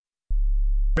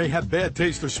May have bad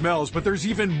taste or smells, but there's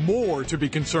even more to be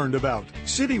concerned about.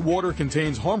 City water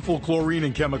contains harmful chlorine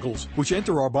and chemicals, which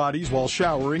enter our bodies while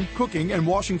showering, cooking, and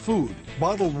washing food.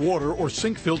 Bottled water or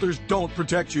sink filters don't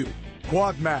protect you.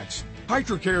 Quad Max.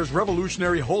 HydroCare's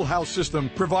revolutionary whole house system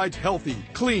provides healthy,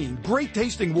 clean,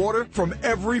 great-tasting water from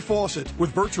every faucet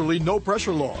with virtually no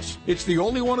pressure loss. It's the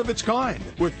only one of its kind,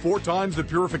 with 4 times the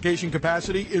purification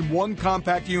capacity in one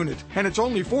compact unit, and it's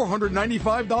only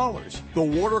 $495. The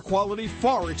water quality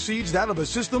far exceeds that of a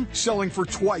system selling for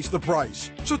twice the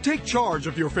price. So take charge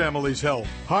of your family's health.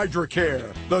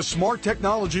 HydroCare, the smart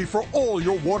technology for all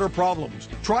your water problems.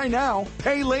 Try now,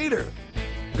 pay later.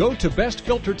 Go to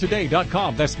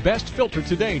bestfiltertoday.com. That's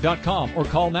bestfiltertoday.com. Or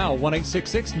call now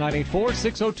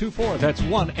 1-866-984-6024. That's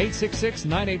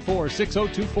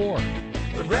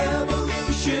 1-866-984-6024. The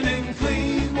revolution in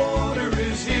clean water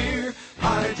is here.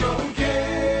 HydroCare.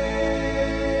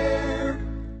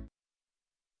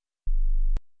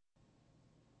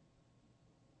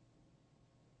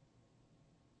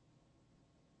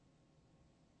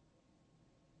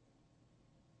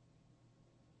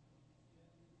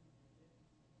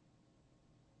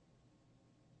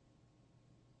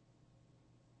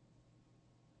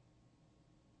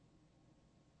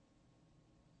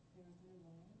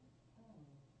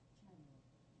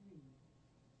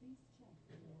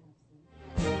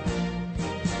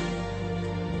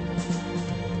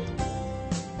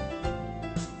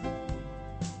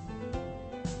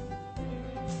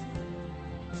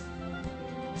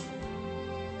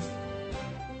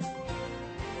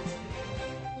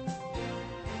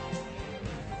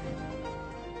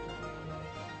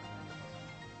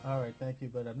 All right, thank you,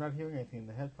 but I'm not hearing anything in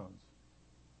the headphones.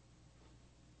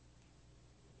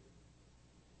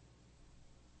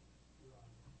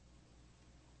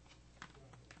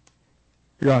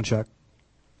 You're on, Chuck.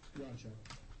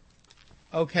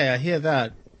 Okay, I hear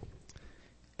that.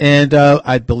 And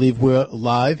I believe we're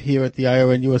live here at the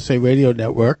IRN USA Radio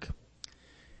Network.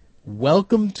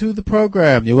 Welcome to the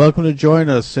program. You're welcome to join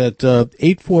us at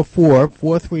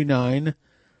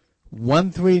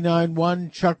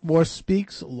 844-439-1391. Chuck Moore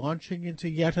Speaks, launching into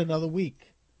yet another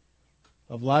week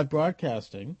of live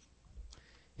broadcasting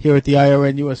here at the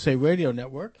IRN USA Radio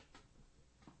Network.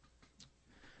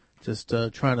 Just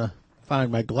trying to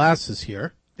find my glasses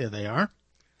here. There they are.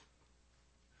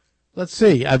 Let's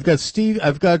see. I've got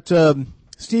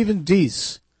Stephen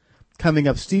Deace coming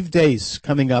up. Steve Deace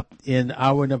coming up in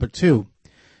hour number 2,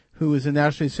 who is a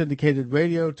nationally syndicated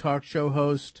radio talk show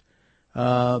host,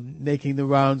 making the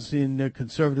rounds in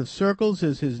conservative circles.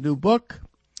 Is his new book,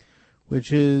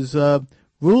 which is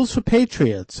Rules for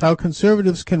Patriots: How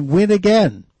Conservatives Can Win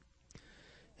Again.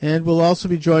 And we'll also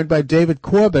be joined by David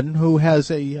Corbin, who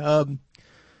has a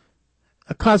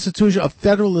Constitution of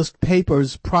Federalist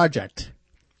Papers project,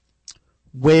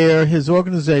 where his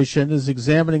organization is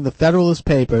examining the Federalist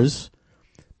Papers,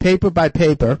 paper by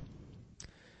paper,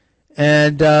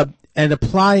 and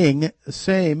applying the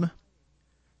same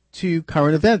to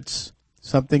current events.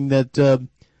 Something that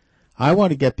I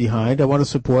want to get behind, I want to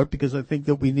support, because I think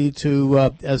that we need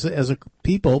to, as a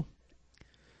people,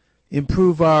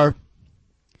 improve our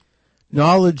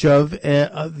knowledge of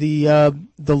the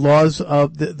laws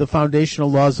of the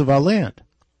foundational laws of our land.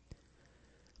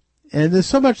 And there's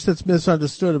so much that's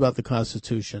misunderstood about the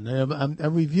Constitution.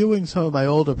 I'm reviewing some of my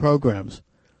older programs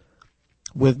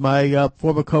with my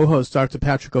former co-host, Dr.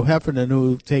 Patrick O'Heffernan,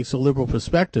 who takes a liberal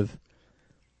perspective.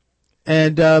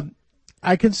 And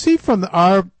I can see from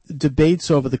our debates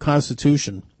over the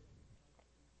Constitution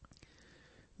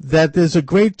that there's a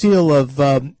great deal of,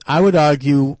 I would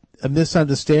argue, a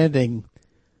misunderstanding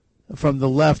from the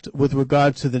left with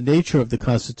regard to the nature of the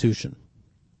Constitution.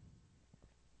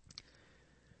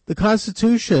 The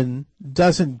Constitution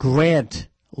doesn't grant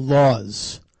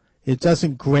laws. It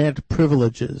doesn't grant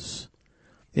privileges.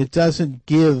 It doesn't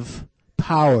give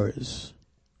powers.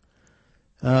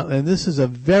 And this is a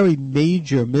very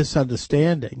major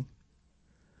misunderstanding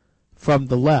from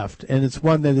the left, and it's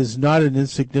one that is not an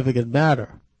insignificant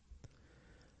matter,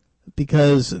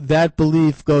 because that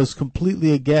belief goes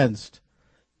completely against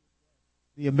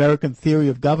the American theory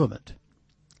of government.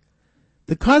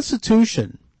 The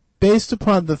Constitution, based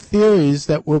upon the theories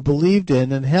that were believed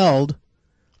in and held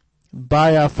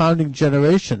by our founding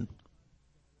generation,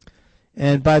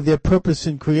 and by their purpose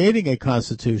in creating a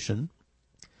Constitution,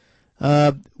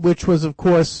 which was, of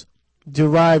course,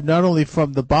 derived not only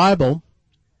from the Bible,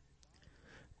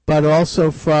 but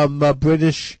also from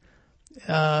British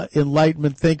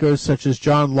Enlightenment thinkers such as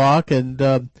John Locke and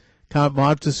Count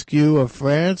Montesquieu of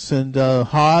France and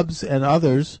Hobbes and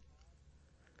others.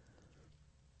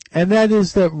 And that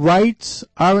is that rights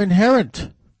are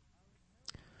inherent.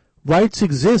 Rights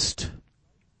exist.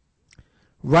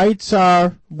 Rights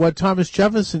are what Thomas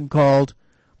Jefferson called,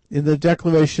 in the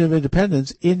Declaration of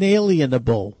Independence,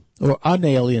 inalienable, or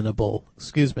unalienable,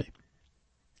 excuse me.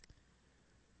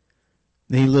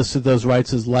 He listed those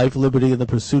rights as life, liberty, and the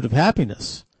pursuit of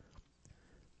happiness.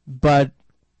 But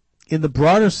in the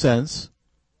broader sense,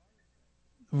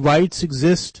 rights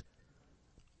exist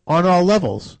on all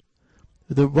levels.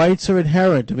 The rights are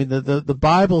inherent. I mean, the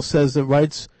Bible says that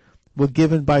rights were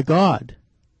given by God.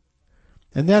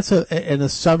 And that's an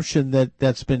assumption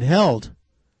that's been held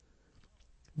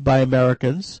by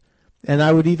Americans, and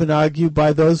I would even argue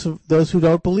by those who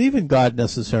don't believe in God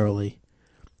necessarily,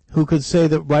 who could say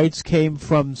that rights came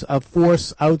from a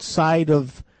force outside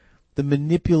of the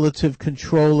manipulative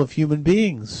control of human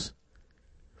beings.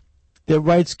 Their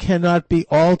rights cannot be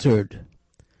altered.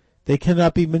 They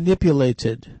cannot be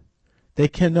manipulated. They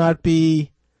cannot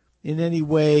be in any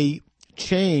way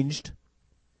changed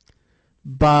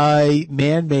by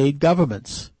man-made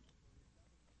governments.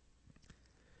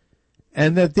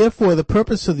 And that therefore the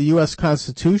purpose of the U.S.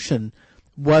 Constitution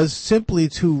was simply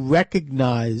to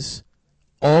recognize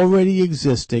already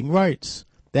existing rights.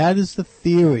 That is the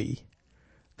theory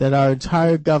that our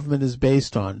entire government is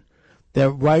based on, that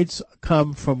rights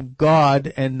come from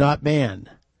God and not man.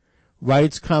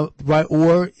 Rights come,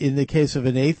 or in the case of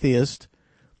an atheist,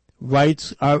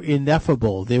 rights are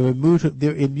ineffable, they're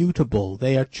immutable,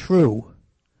 they are true,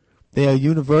 they are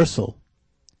universal.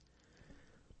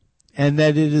 And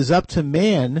that it is up to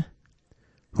man,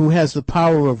 who has the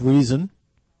power of reason,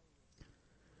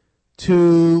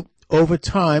 to, over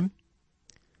time,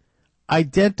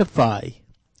 identify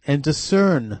and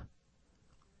discern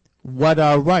what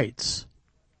are rights,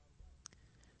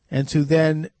 and to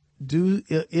then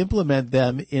implement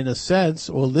them in a sense,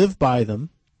 or live by them,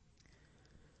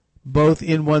 both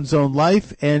in one's own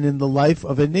life and in the life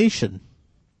of a nation.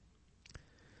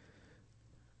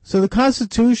 So the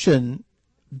Constitution,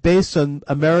 based on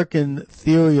American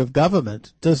theory of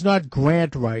government, does not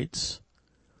grant rights.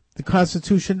 The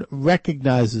Constitution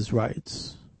recognizes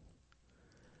rights.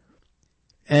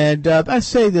 And I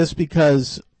say this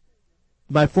because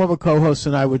my former co-hosts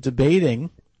and I were debating,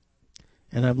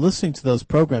 and I'm listening to those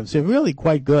programs. They're really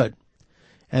quite good.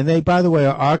 And they, by the way,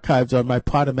 are archived on my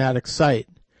Podomatic site.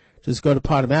 Just go to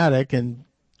Podomatic and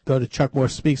go to Chuck Moore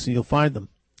Speaks and you'll find them.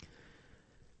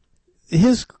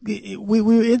 We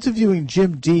were interviewing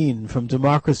Jim Dean from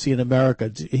Democracy in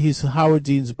America. He's Howard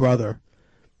Dean's brother.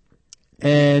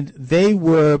 And they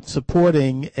were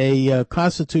supporting a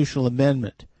constitutional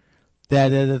amendment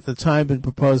that had at the time been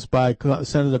proposed by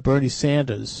Senator Bernie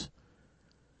Sanders,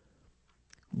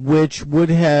 which would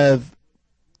have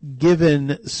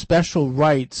given special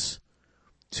rights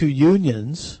to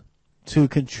unions to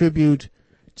contribute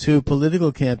to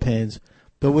political campaigns,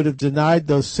 but would have denied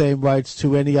those same rights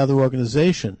to any other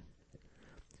organization,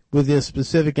 with their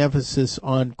specific emphasis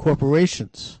on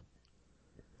corporations.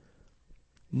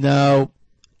 Now,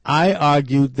 I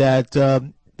argued that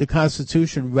the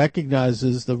Constitution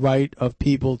recognizes the right of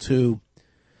people to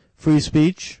free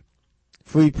speech,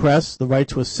 free press, the right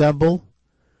to assemble,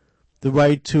 the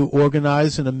right to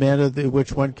organize in a manner in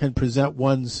which one can present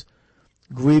one's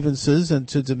grievances and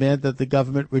to demand that the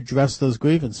government redress those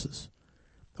grievances.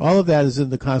 All of that is in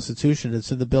the Constitution.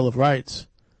 It's in the Bill of Rights.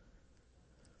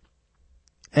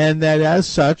 And that as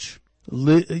such,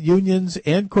 unions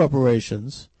and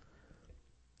corporations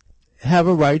have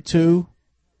a right to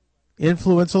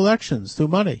influence elections through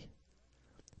money.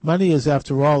 Money is,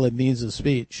 after all, a means of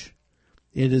speech.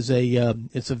 It is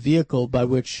it's a vehicle by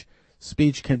which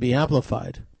speech can be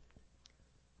amplified.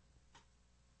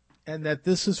 And that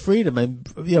this is freedom. And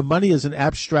money is an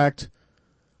abstract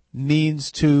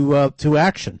means to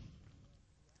action.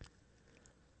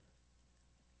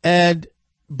 And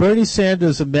Bernie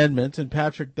Sanders' amendment, and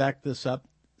Patrick backed this up,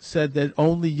 said that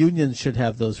only unions should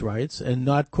have those rights and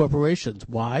not corporations.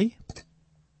 Why?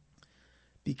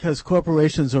 Because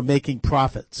corporations are making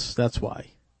profits. That's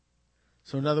why.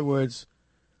 So in other words,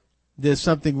 there's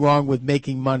something wrong with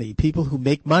making money. People who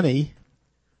make money,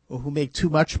 or who make too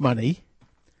much money,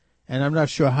 and I'm not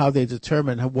sure how they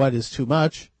determine what is too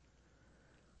much,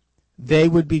 they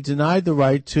would be denied the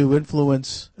right to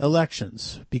influence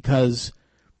elections because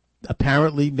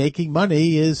apparently making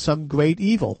money is some great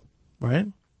evil, right?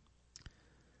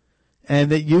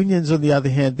 And that unions, on the other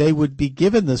hand, they would be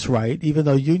given this right, even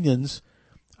though unions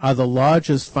are the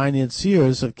largest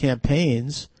financiers of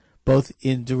campaigns, both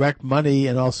in direct money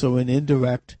and also in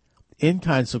indirect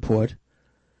in-kind support,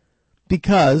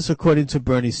 because, according to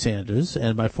Bernie Sanders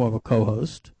and my former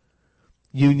co-host,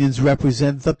 unions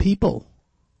represent the people.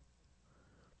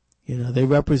 They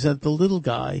represent the little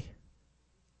guy.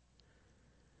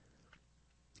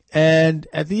 And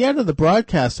at the end of the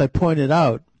broadcast, I pointed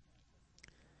out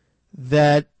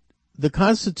that the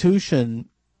Constitution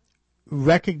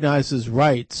recognizes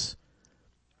rights,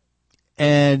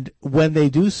 and when they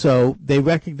do so, they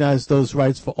recognize those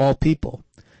rights for all people.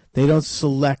 They don't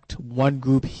select one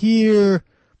group here,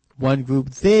 one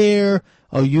group there.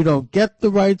 Oh, you don't get the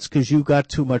rights because you got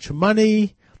too much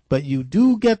money, but you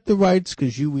do get the rights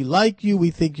because we like you,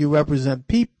 we think you represent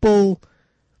people.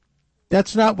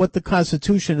 That's not what the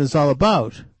Constitution is all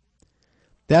about.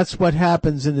 That's what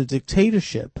happens in a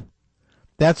dictatorship.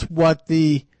 That's what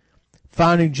the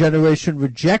founding generation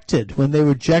rejected when they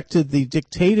rejected the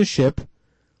dictatorship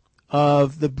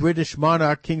of the British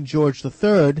monarch, King George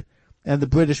III, and the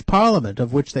British Parliament,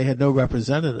 of which they had no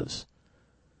representatives.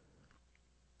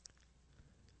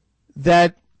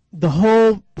 That the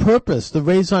whole purpose, the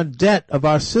raison d'etre of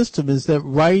our system is that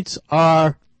rights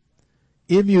are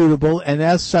immutable, and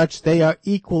as such, they are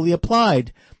equally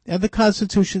applied. And the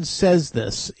Constitution says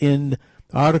this in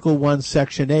Article 1,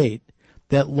 Section 8,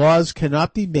 that laws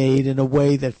cannot be made in a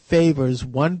way that favors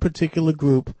one particular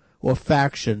group or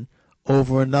faction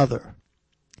over another.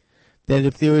 That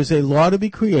if there is a law to be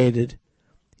created,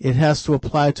 it has to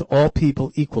apply to all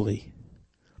people equally.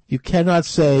 You cannot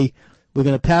say, we're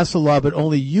going to pass a law, but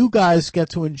only you guys get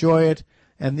to enjoy it,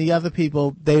 and the other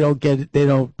people, they don't get it, they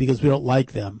don't, because we don't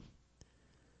like them.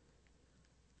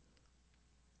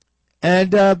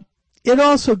 And it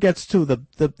also gets to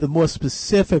the more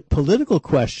specific political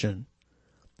question,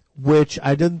 which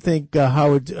I didn't think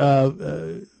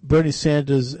Bernie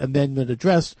Sanders' amendment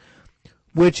addressed,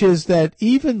 which is that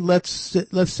even let's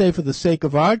say for the sake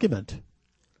of argument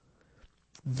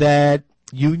that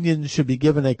unions should be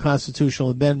given a constitutional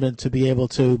amendment to be able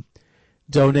to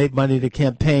donate money to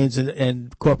campaigns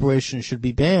and corporations should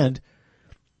be banned.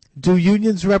 Do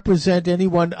unions represent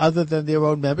anyone other than their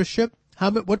own membership?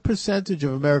 What percentage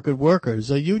of American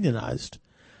workers are unionized?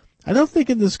 I don't think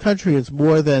in this country it's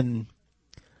more than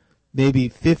maybe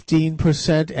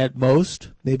 15% at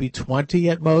most, maybe 20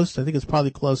 at most. I think it's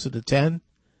probably closer to 10.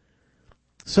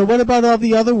 So what about all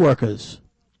the other workers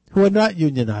who are not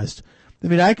unionized? I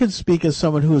mean, I can speak as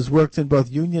someone who has worked in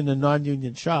both union and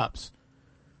non-union shops.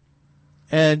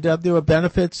 And there are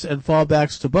benefits and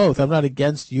fallbacks to both. I'm not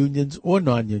against unions or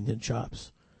non-union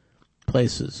shops,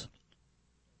 places.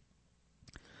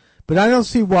 But I don't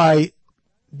see why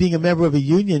being a member of a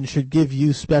union should give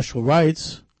you special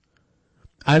rights.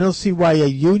 I don't see why a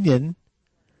union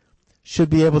should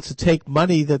be able to take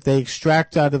money that they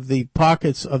extract out of the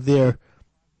pockets of their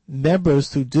members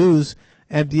through dues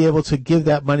and be able to give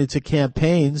that money to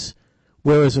campaigns,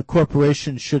 whereas a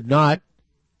corporation should not.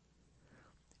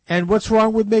 And what's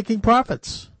wrong with making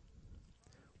profits?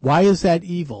 Why is that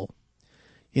evil?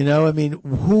 You know, I mean,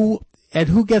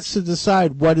 who gets to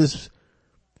decide what is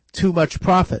too much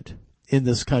profit in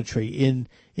this country, in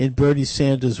Bernie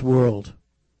Sanders' world?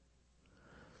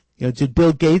 You know, did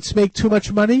Bill Gates make too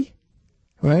much money?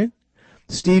 Right?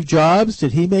 Steve Jobs,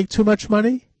 did he make too much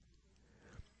money?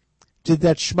 Did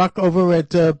that schmuck over at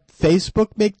Facebook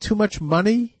make too much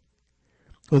money?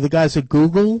 Or the guys at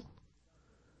Google?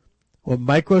 Or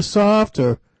Microsoft?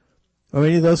 Or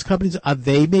any of those companies? Are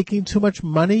they making too much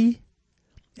money?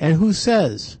 And who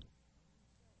says?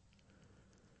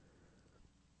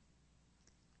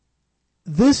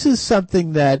 This is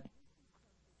something that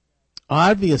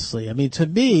obviously, I mean, to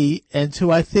me and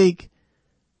to, I think,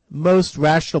 most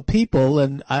rational people,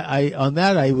 and I on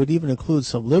that I would even include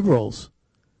some liberals,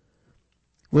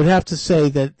 would have to say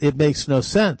that it makes no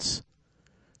sense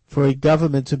for a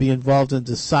government to be involved in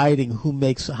deciding who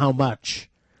makes how much,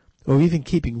 or even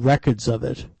keeping records of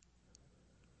it.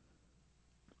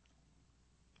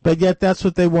 But yet that's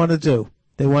what they want to do.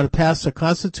 They want to pass a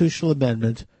constitutional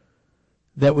amendment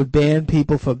that would ban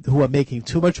people who are making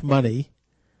too much money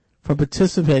from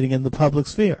participating in the public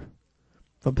sphere,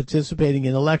 from participating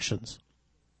in elections.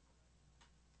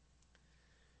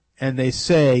 And they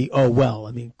say, oh, well,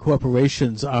 I mean,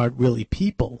 corporations aren't really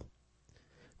people.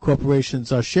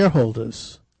 Corporations are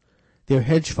shareholders. They're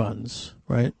hedge funds,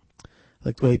 right?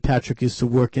 Like the way Patrick used to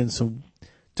work in some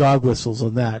dog whistles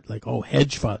on that, like, oh,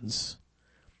 hedge funds,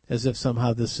 as if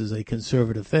somehow this is a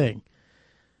conservative thing.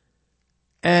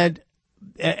 And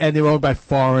they're owned by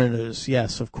foreigners,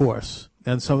 yes, of course.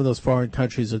 And some of those foreign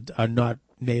countries are not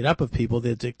made up of people.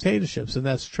 They're dictatorships, and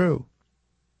that's true.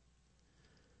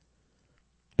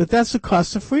 But that's the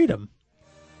cost of freedom.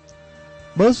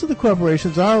 Most of the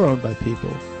corporations are owned by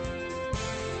people.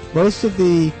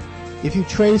 If you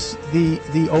trace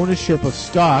the ownership of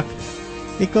stock,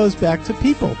 it goes back to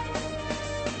people.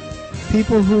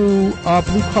 People who are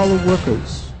blue-collar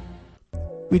workers,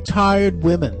 retired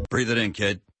women. Breathe it in,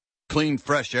 kid. Clean,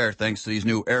 fresh air thanks to these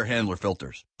new air handler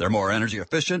filters. They're more energy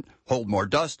efficient, hold more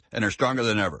dust, and are stronger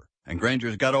than ever. And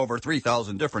Grainger's got over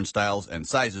 3,000 different styles and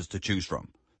sizes to choose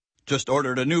from. Just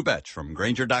ordered a new batch from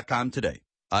Grainger.com today.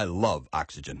 I love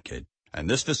oxygen, kid. And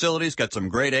this facility's got some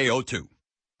grade A O2.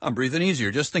 I'm breathing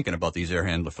easier just thinking about these air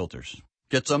handler filters.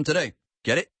 Get some today.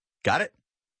 Get it? Got it?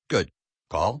 Good.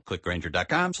 Call, click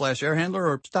Grainger.com/airhandler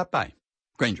or stop by.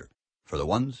 Grainger, for the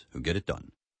ones who get it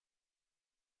done.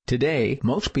 Today,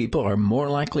 most people are more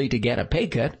likely to get a pay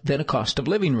cut than a cost of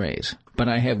living raise. But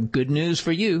I have good news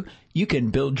for you. You can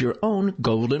build your own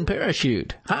golden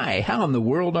parachute. Hi, how in the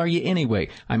world are you anyway?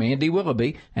 I'm Andy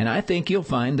Willoughby, and I think you'll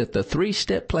find that the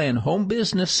 3-step plan home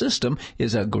business system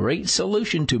is a great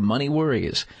solution to money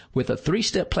worries. With a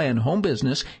 3-step plan home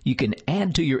business, you can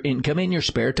add to your income in your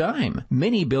spare time.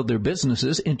 Many build their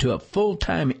businesses into a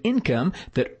full-time income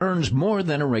that earns more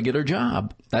than a regular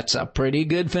job. That's a pretty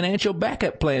good financial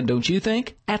backup plan, don't you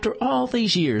think? After all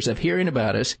these years of hearing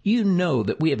about us, you know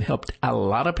that we have helped a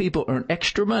lot of people earn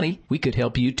extra money. We could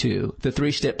help you too. The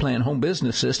 3-step plan home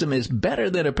business system is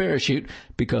better than a parachute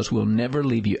because we'll never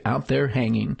leave you out there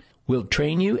hanging. We'll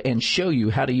train you and show you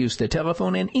how to use the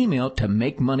telephone and email to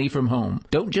make money from home.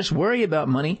 Don't just worry about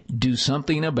money, do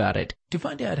something about it. To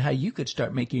find out how you could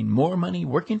start making more money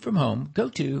working from home, go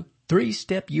to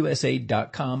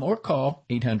 3stepusa.com or call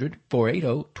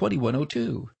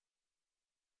 800-480-2102.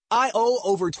 I owe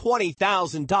over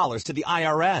 $20,000 to the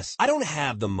IRS. I don't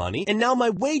have the money, and now my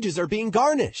wages are being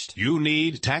garnished. You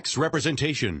need tax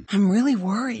representation. I'm really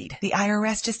worried. The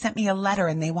IRS just sent me a letter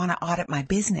and they want to audit my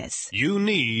business. You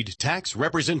need tax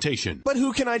representation. But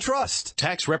who can I trust?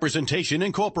 Tax Representation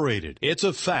Incorporated. It's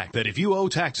a fact that if you owe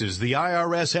taxes, the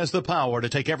IRS has the power to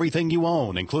take everything you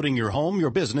own, including your home, your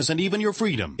business, and even your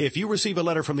freedom. If you receive a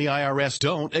letter from the IRS,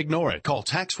 don't ignore it. Call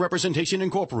Tax Representation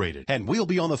Incorporated, and we'll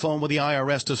be on the phone with the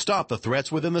IRS to stop the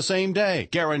threats within the same day.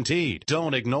 Guaranteed.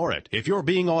 Don't ignore it. If you're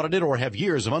being audited or have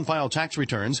years of unfiled tax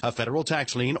returns, a federal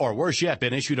tax lien, or worse yet,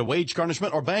 been issued a wage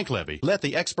garnishment or bank levy, let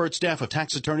the expert staff of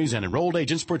tax attorneys and enrolled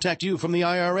agents protect you from the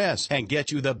IRS and get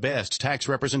you the best tax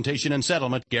representation and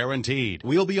settlement guaranteed.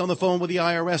 We'll be on the phone with the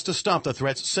IRS to stop the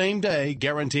threats same day,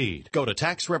 guaranteed. Go to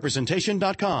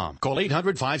taxrepresentation.com. Call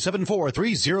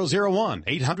 800-574-3001.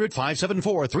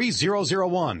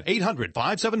 800-574-3001.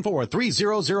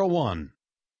 800-574-3001.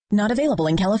 Not available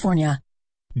in California.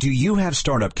 Do you have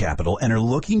startup capital and are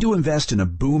looking to invest in a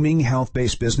booming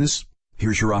health-based business?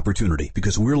 Here's your opportunity,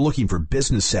 because we're looking for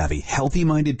business-savvy,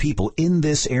 healthy-minded people in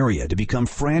this area to become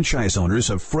franchise owners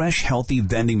of Fresh Healthy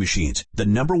Vending Machines, the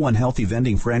 #1 healthy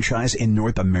vending franchise in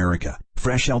North America.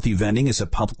 Fresh Healthy Vending is a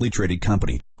publicly traded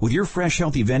company. With your Fresh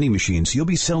Healthy Vending Machines, you'll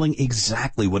be selling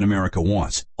exactly what America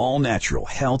wants: all natural,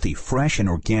 healthy, fresh, and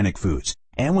organic foods.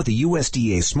 And with the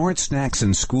USDA Smart Snacks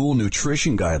and School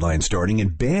Nutrition Guidelines starting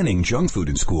and banning junk food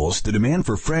in schools, the demand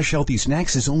for fresh, healthy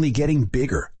snacks is only getting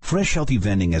bigger. Fresh Healthy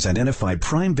Vending has identified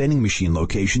prime vending machine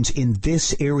locations in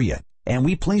this area, and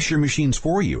we place your machines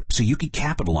for you so you can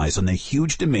capitalize on the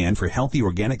huge demand for healthy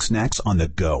organic snacks on the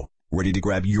go. Ready to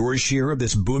grab your share of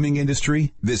this booming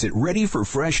industry? Visit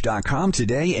ReadyForFresh.com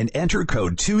today and enter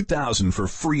code 2000 for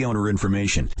free owner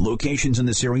information. Locations in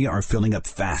this area are filling up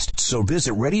fast, so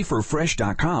visit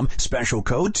ReadyForFresh.com, special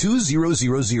code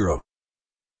 2000.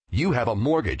 You have a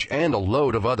mortgage and a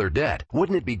load of other debt.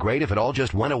 Wouldn't it be great if it all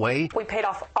just went away? We paid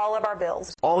off all of our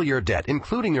bills. All your debt,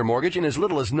 including your mortgage, in as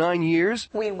little as 9 years?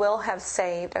 We will have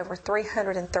saved over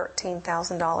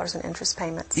 $313,000 in interest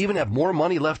payments. Even have more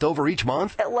money left over each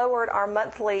month? It lowered our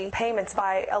monthly payments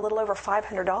by a little over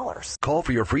 $500. Call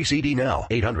for your free CD now.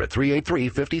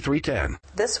 800-383-5310.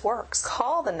 This works.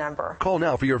 Call the number. Call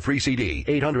now for your free CD.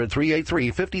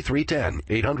 800-383-5310.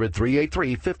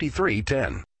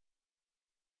 800-383-5310.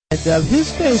 And his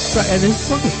face, and his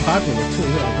book is popular too.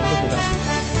 Look it up.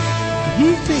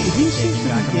 He seems to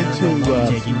be into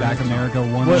Taking Back America.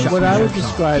 What I would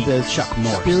describe as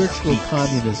spiritual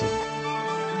communism.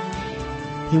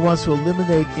 He wants to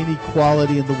eliminate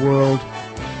inequality in the world.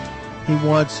 He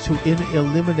wants to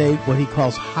eliminate what he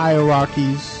calls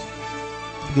hierarchies,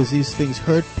 because these things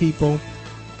hurt people,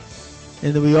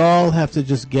 and that we all have to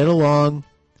just get along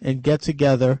and get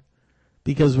together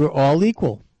because we're all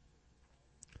equal.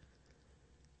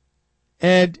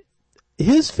 And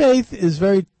his faith is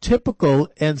very typical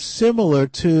and similar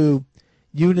to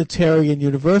Unitarian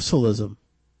Universalism.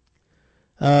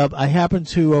 I happened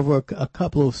to, over a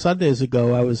couple of Sundays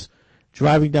ago, I was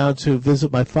driving down to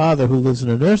visit my father who lives in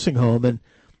a nursing home, and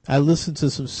I listened to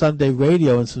some Sunday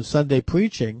radio and some Sunday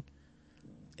preaching.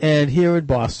 And here in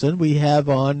Boston, we have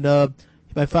on,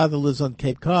 my father lives on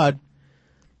Cape Cod,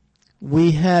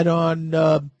 we had on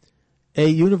a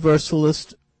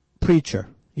Universalist preacher.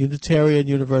 Unitarian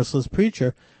Universalist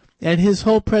preacher, and his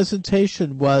whole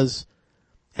presentation was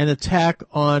an attack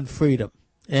on freedom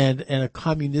and a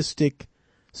communistic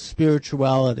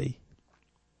spirituality.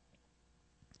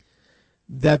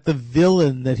 That the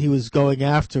villain that he was going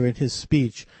after in his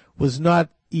speech was not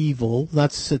evil,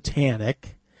 not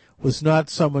satanic, was not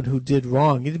someone who did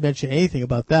wrong. He didn't mention anything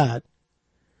about that.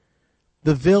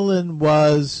 The villain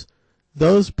was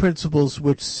those principles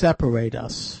which separate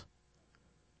us,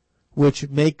 which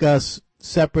make us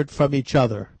separate from each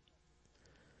other,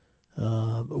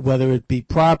 whether it be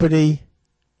property,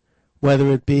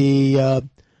 whether it be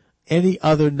any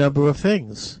other number of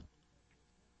things.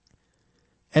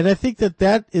 And I think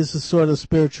that is the sort of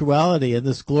spirituality and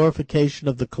this glorification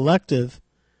of the collective,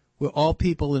 where all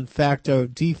people, in fact, are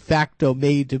de facto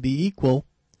made to be equal,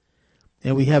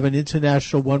 and we have an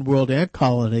international one world ant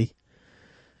colony.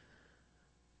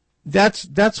 That's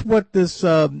what this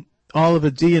Oliver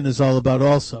Dean is all about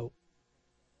also.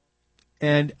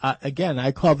 And again,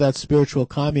 I call that spiritual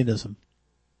communism.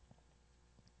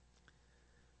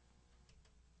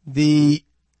 The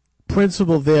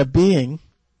principle there being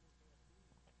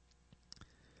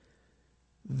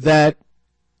that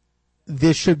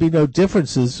there should be no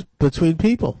differences between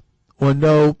people or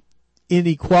no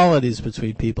inequalities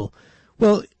between people.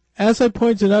 Well, as I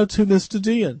pointed out to Mr.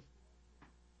 Dean,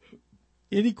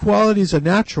 inequalities are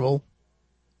natural.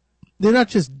 They're not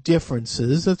just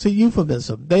differences. That's a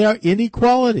euphemism. They are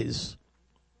inequalities.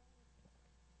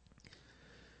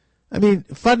 I mean,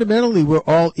 fundamentally, we're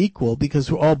all equal because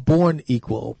we're all born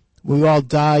equal. We all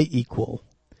die equal.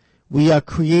 We are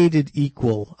created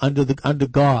equal under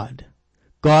God.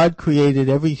 God created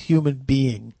every human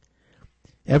being,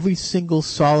 every single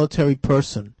solitary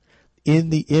person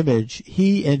in the image,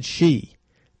 he and she,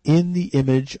 in the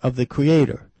image of the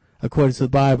Creator, according to the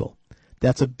Bible.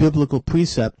 That's a biblical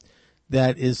precept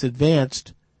that is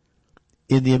advanced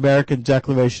in the American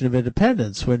Declaration of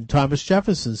Independence when Thomas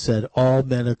Jefferson said all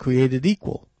men are created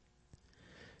equal.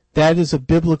 That is a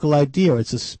biblical idea.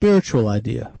 It's a spiritual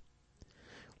idea.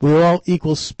 We're all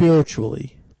equal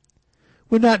spiritually.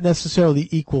 We're not necessarily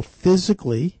equal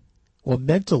physically or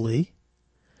mentally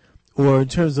or in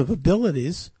terms of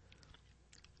abilities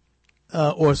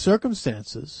or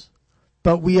circumstances,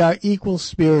 but we are equal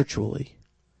spiritually.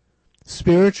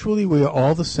 Spiritually, we are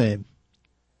all the same.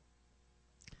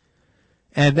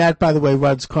 And that, by the way,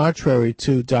 runs contrary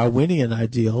to Darwinian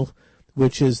ideal,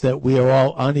 which is that we are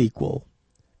all unequal,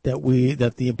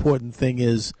 that the important thing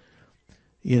is,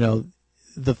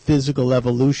 the physical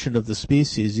evolution of the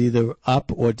species, either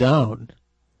up or down.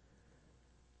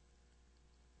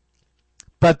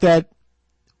 But that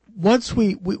once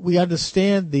we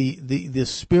understand the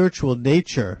spiritual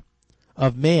nature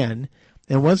of man,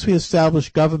 and once we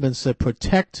establish governments that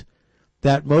protect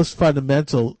that most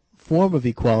fundamental form of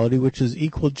equality, which is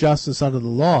equal justice under the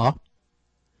law,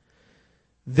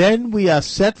 then we are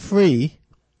set free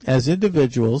as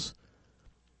individuals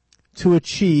to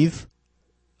achieve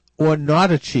or not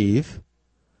achieve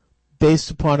based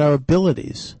upon our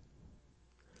abilities.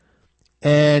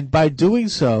 And by doing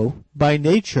so, by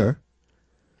nature,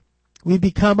 we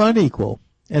become unequal.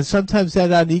 And sometimes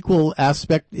that unequal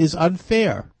aspect is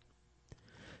unfair.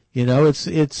 Life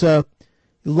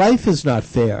is not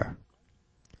fair.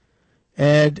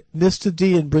 And Mr.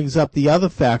 Dean brings up the other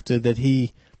factor that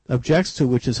he objects to,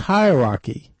 which is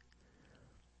hierarchy.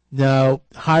 Now,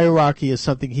 hierarchy is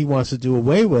something he wants to do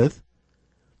away with.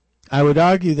 I would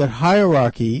argue that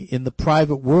hierarchy in the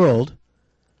private world,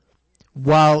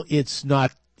 while it's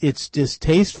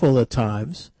distasteful at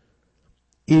times,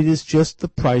 it is just the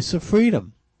price of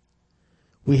freedom.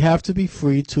 We have to be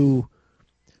free to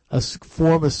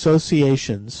form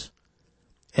associations,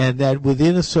 and that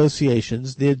within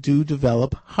associations there do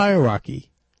develop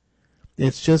hierarchy.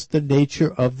 It's just the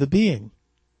nature of the being.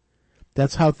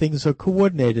 That's how things are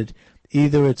coordinated.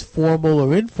 Either it's formal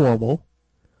or informal,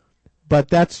 but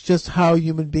that's just how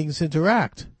human beings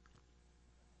interact.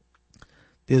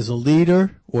 There's a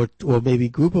leader, or maybe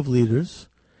group of leaders.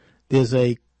 There's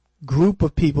a group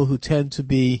of people who tend to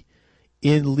be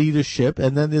in leadership,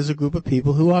 and then there's a group of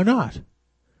people who are not,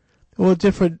 or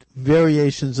different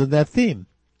variations of that theme.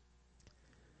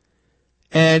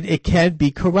 And it can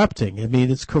be corrupting. I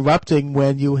mean, it's corrupting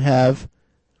when you have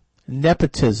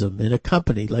nepotism in a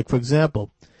company. Like, for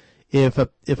example, if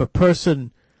a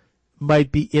person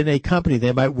might be in a company,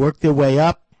 they might work their way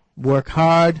up, work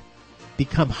hard,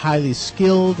 become highly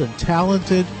skilled and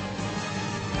talented,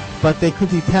 but they could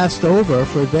be passed over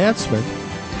for advancement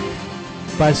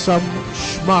by some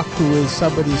schmuck who is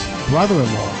somebody's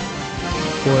brother-in-law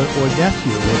or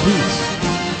nephew or niece,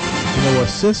 or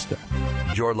sister.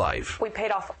 your life. We paid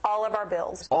off all of our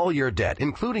bills. All your debt,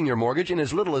 including your mortgage, in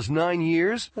as little as 9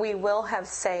 years? We will have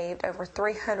saved over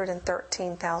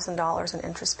 $313,000 in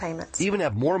interest payments. Even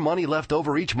have more money left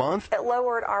over each month? It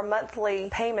lowered our monthly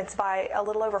payments by a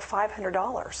little over $500.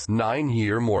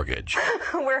 9-year mortgage.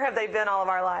 Where have they been all of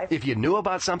our life? If you knew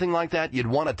about something like that, you'd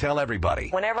want to tell everybody.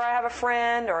 Whenever I have a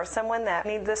friend or someone that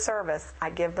needs this service,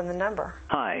 I give them the number.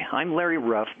 Hi, I'm Larry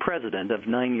Ruff, president of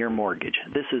 9-Year Mortgage.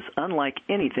 This is unlike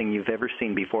anything you've ever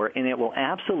seen before, and it will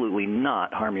absolutely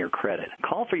not harm your credit.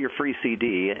 Call for your free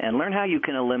CD and learn how you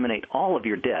can eliminate all of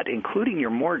your debt, including your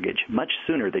mortgage, much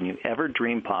sooner than you ever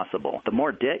dreamed possible. The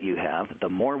more debt you have, the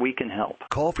more we can help.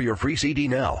 Call for your free CD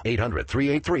now.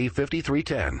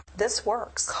 800-383-5310. This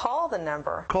works. Call the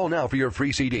number. Call now for your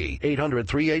free CD.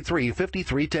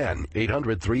 800-383-5310.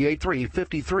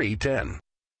 800-383-5310.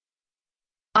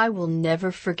 I will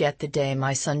never forget the day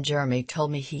my son Jeremy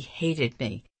told me he hated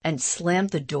me and slammed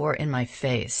the door in my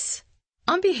face.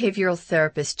 I'm behavioral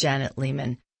therapist Janet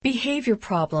Lehman. Behavior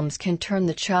problems can turn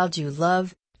the child you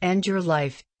love and your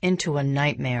life into a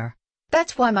nightmare.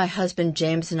 That's why my husband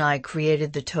James and I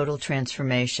created the Total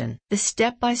Transformation, the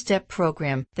step-by-step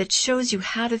program that shows you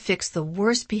how to fix the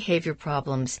worst behavior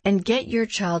problems and get your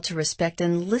child to respect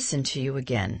and listen to you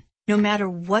again. No matter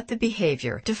what the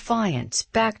behavior, defiance,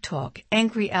 backtalk,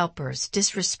 angry outbursts,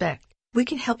 disrespect, we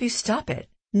can help you stop it.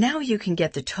 Now you can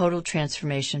get the Total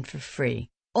Transformation for free.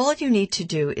 All you need to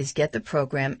do is get the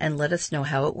program and let us know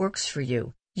how it works for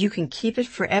you. You can keep it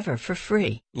forever for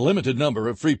free. Limited number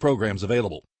of free programs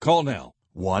available. Call now.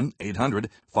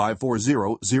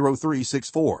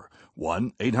 1-800-540-0364.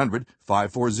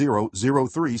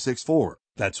 1-800-540-0364.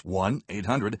 That's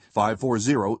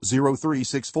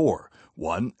 1-800-540-0364.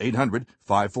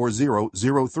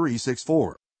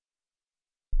 1-800-540-0364.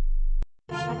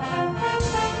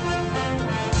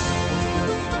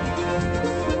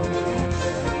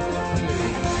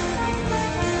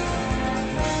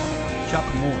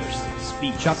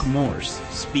 Chuck Morse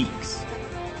speaks.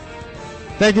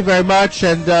 Thank you very much.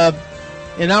 And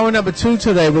in hour number 2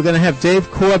 today, we're going to have Dave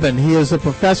Corbin. He is a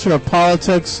professor of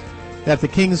politics at the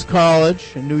King's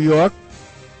College in New York.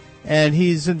 And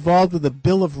he's involved with the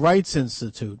Bill of Rights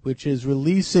Institute, which is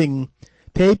releasing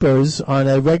papers on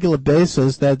a regular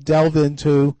basis that delve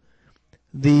into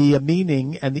the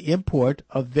meaning and the import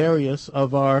of various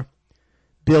of our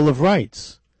Bill of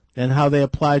Rights and how they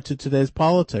apply to today's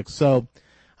politics. So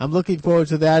I'm looking forward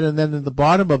to that. And then in the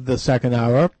bottom of the second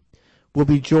hour, we'll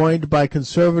be joined by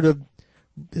conservative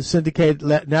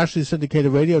nationally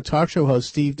syndicated radio talk show host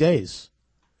Steve Deace,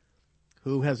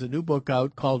 who has a new book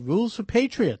out called Rules for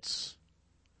Patriots.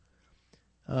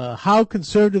 How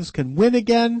conservatives can win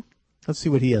again. Let's see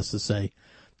what he has to say.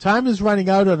 Time is running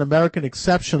out on American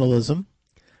exceptionalism.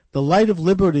 The light of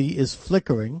liberty is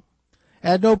flickering.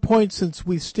 At no point since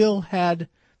we still had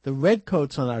the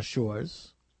redcoats on our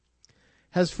shores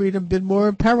has freedom been more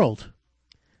imperiled.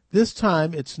 This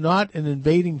time it's not an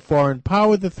invading foreign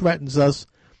power that threatens us,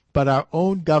 but our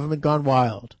own government gone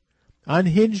wild,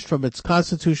 unhinged from its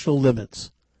constitutional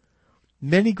limits.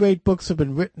 Many great books have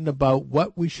been written about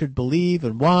what we should believe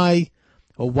and why,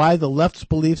 or why the left's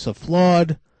beliefs are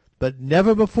flawed, but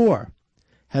never before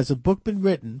has a book been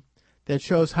written that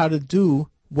shows how to do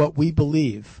what we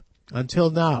believe. Until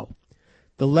now,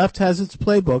 the left has its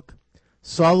playbook,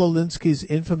 Saul Alinsky's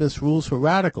infamous Rules for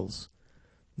Radicals.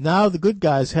 Now the good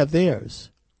guys have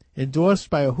theirs. Endorsed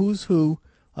by a who's who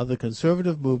of the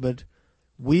conservative movement,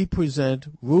 we present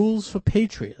Rules for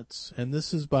Patriots. And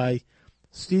this is by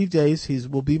Steve Deace. He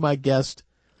will be my guest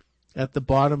at the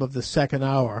bottom of the second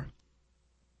hour.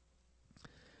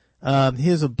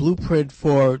 Here's a blueprint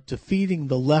for defeating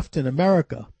the left in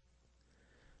America.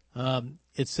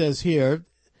 It says here,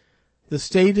 the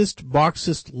statist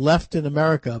Marxist left in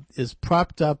America is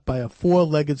propped up by a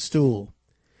four-legged stool.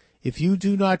 If you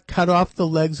do not cut off the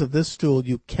legs of this stool,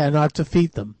 you cannot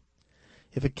defeat them.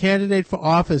 If a candidate for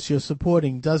office you're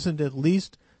supporting doesn't at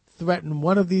least threaten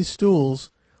one of these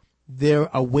stools, they're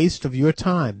a waste of your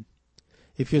time.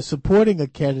 If you're supporting a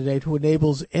candidate who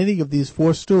enables any of these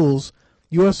four stools,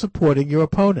 you're supporting your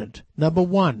opponent. Number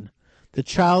one, the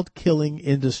child-killing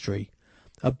industry.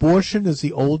 Abortion is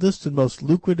the oldest and most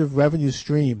lucrative revenue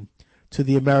stream to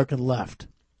the American left.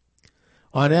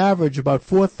 On average, about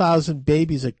 4,000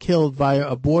 babies are killed via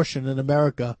abortion in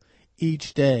America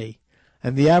each day,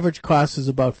 and the average cost is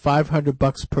about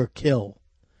 $500 per kill.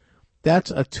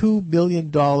 That's a $2 million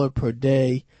per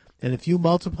day, and if you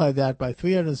multiply that by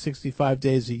 365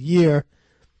 days a year,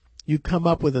 you come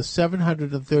up with a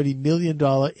 $730 million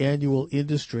annual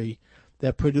industry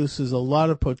that produces a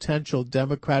lot of potential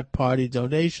Democrat Party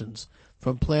donations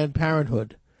from Planned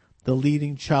Parenthood, the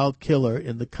leading child killer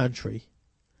in the country.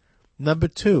 Number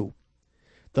 2,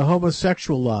 the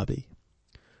homosexual lobby.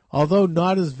 Although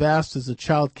not as vast as the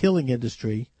child killing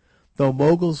industry, though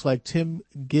moguls like Tim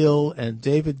Gill and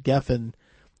David Geffen,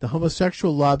 the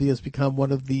homosexual lobby has become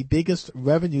one of the biggest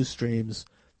revenue streams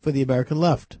for the American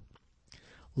left.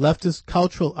 Leftist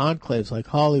cultural enclaves like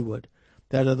Hollywood,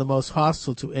 that are the most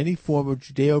hostile to any form of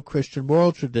Judeo-Christian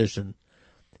moral tradition,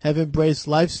 have embraced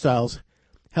lifestyles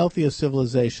healthier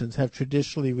civilizations have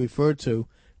traditionally referred to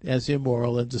as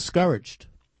immoral and discouraged.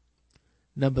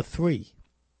 Number 3,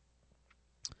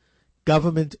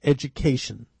 government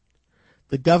education.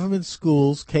 The government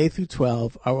schools, K through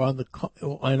 12,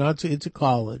 into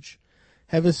college,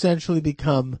 have essentially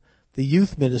become the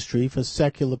youth ministry for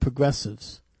secular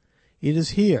progressives. It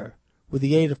is here, with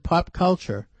the aid of pop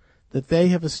culture, that they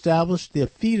have established their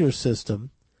feeder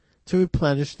system to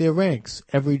replenish their ranks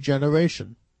every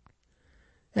generation.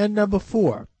 And number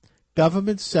 4,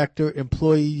 government sector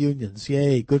employee unions.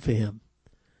 Yay, good for him.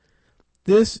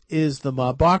 This is the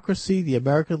mobocracy the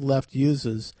American left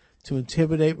uses to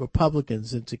intimidate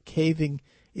Republicans into caving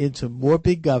into more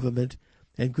big government,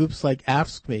 and groups like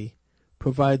AFSCME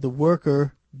provide the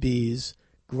worker bees,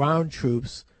 ground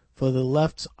troops for the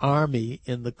left's army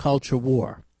in the culture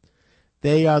war.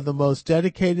 They are the most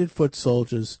dedicated foot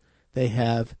soldiers they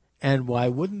have, and why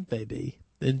wouldn't they be?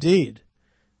 Indeed,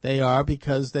 they are,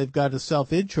 because they've got a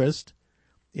self-interest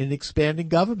in expanding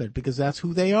government, because that's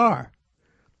who they are.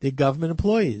 They're government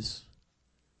employees.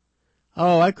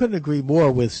 Oh, I couldn't agree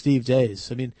more with Steve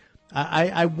Deace. I mean,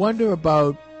 I wonder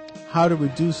about how to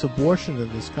reduce abortion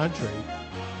in this country.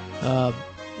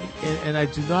 And I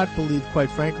do not believe, quite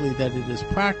frankly, that it is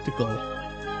practical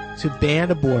to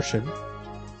ban abortion.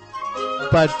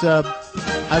 But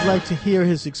I'd like to hear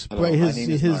his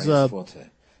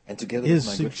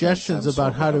suggestions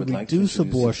about how to reduce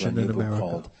abortion in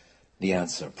America. The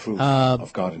Answer, Proof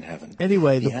of God in Heaven.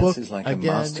 Anyway, the book, is like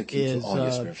again, is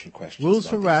Rules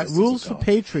for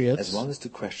Patriots. As well as the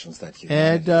questions that you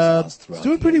and it's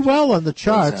doing pretty well on the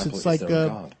charts. It's like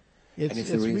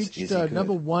it's reached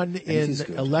number 1 in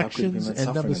elections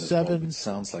and number 7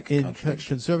 in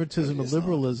conservatism and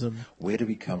liberalism. Where do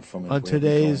we come from? On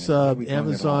today's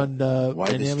Amazon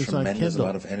and Amazon Kindle.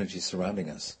 Amount of energy surrounding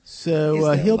us.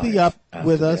 So he'll be up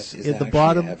with us at the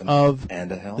bottom of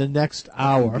the next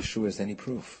hour. Be sure as any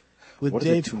proof. With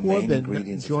Dave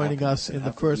Corbin joining us in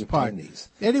the first part.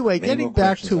 Anyway, getting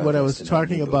back to what I was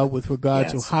talking about with regard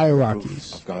to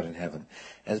hierarchies. Of God in heaven.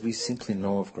 As we simply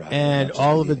know of gravity, and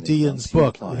Oliver Dean's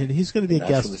book, and he's going to be a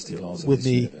guest with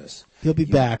me. He'll be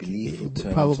back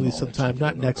probably sometime,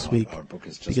 not next week,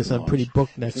 because I'm pretty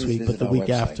booked next week, but the week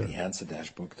after.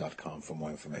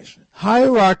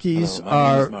 Hierarchies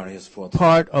are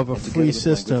part of a free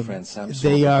system.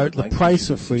 They are the price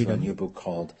of freedom.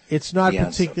 It's not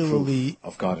particularly,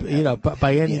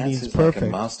 by any means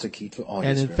perfect,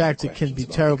 and in fact it can be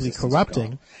terribly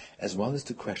corrupting.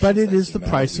 But it is the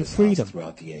price of freedom.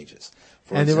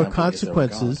 And there are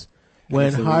consequences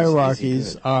when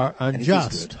hierarchies are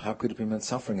unjust.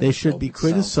 They should be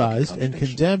criticized and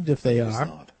condemned if they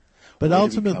are. But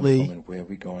ultimately,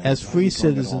 as free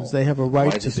citizens, they have a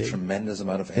right to be.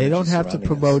 They don't have to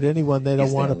promote anyone they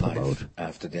don't want to promote.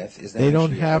 They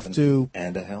don't have to,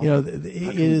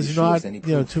 it is not,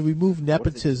 to remove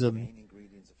nepotism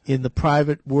in the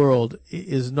private world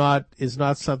is not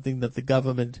something that the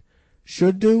government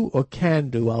should do or can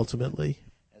do ultimately.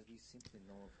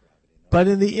 But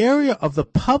in the area of the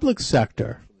public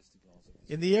sector,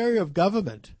 in the area of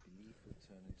government,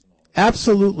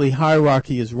 absolutely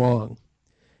hierarchy is wrong.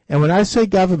 And when I say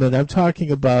government, I'm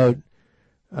talking about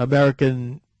our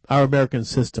American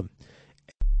system.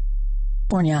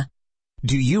 California.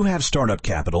 Do you have startup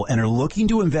capital and are looking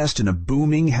to invest in a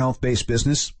booming health-based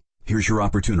business? Here's your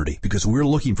opportunity, because we're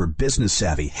looking for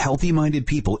business-savvy, healthy-minded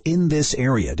people in this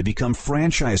area to become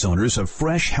franchise owners of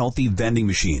Fresh Healthy Vending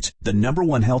Machines, the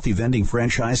 #1 healthy vending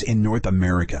franchise in North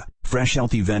America. Fresh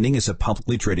Healthy Vending is a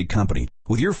publicly traded company.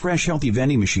 With your Fresh Healthy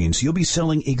Vending Machines, you'll be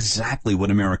selling exactly what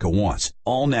America wants: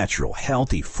 all natural,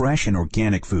 healthy, fresh, and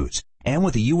organic foods. And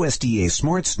with the USDA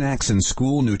Smart Snacks and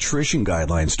School Nutrition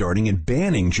Guidelines starting and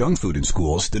banning junk food in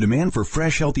schools, the demand for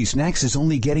fresh, healthy snacks is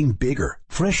only getting bigger.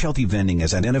 Fresh Healthy Vending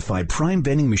has identified prime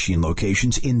vending machine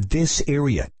locations in this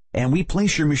area, and we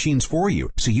place your machines for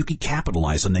you so you can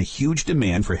capitalize on the huge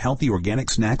demand for healthy organic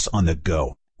snacks on the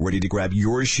go. Ready to grab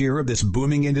your share of this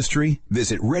booming industry?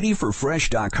 Visit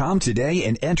ReadyForFresh.com today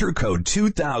and enter code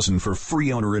 2000 for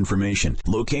free owner information.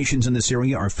 Locations in this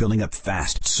area are filling up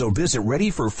fast, so visit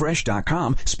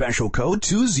ReadyForFresh.com, special code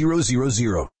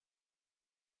 2000.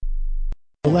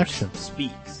 Election.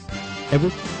 Speaks.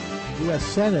 U.S.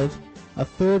 Senate, a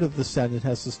third of the Senate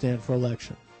has to stand for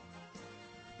election.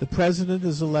 The president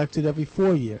is elected every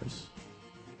 4 years.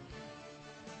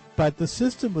 But the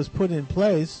system was put in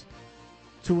place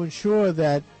to ensure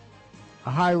that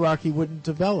a hierarchy wouldn't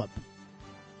develop,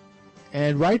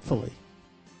 and rightfully.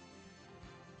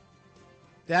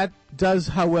 That does,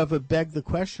 however, beg the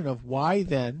question of why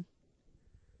then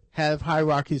have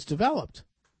hierarchies developed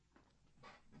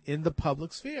in the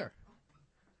public sphere?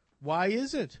 Why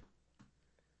is it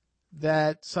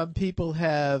that some people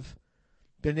have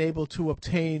been able to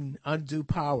obtain undue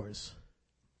powers?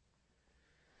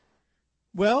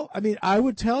 Well, I mean, I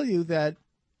would tell you that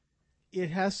it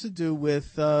has to do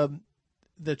with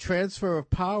the transfer of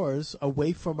powers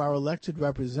away from our elected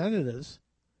representatives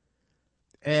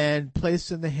and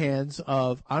placed in the hands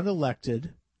of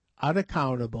unelected,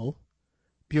 unaccountable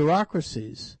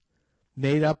bureaucracies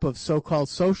made up of so-called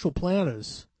social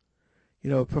planners,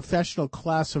 a professional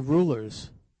class of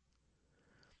rulers,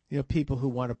 people who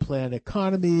want to plan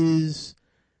economies,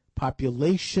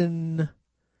 population,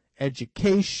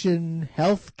 education,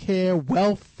 healthcare,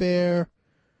 welfare,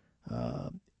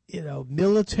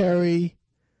 military,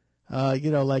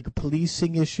 like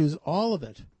policing issues, all of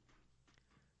it.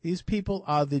 These people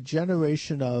are the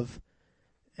generation of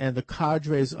and the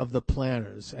cadres of the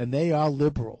planners, and they are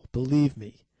liberal, believe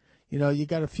me. You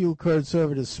got a few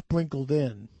conservatives sprinkled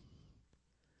in,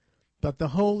 but the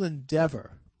whole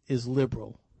endeavor is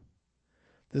liberal.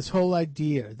 This whole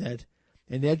idea that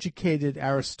an educated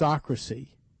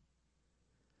aristocracy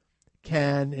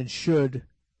can and should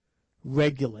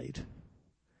regulate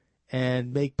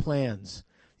and make plans.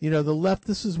 The left,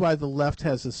 this is why the left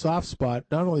has a soft spot,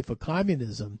 not only for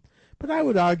communism, but I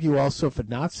would argue also for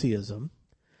Nazism,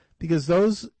 because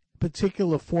those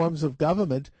particular forms of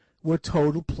government were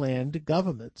total planned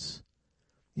governments.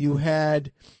 You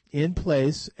had in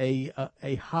place a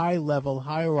high-level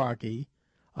hierarchy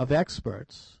of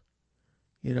experts.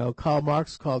 Karl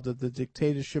Marx called it the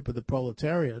dictatorship of the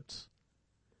proletariats.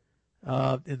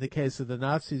 In the case of the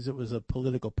Nazis, it was a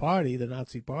political party, the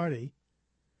Nazi Party,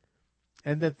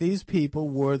 and that these people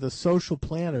were the social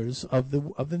planners of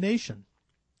the nation.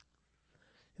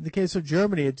 In the case of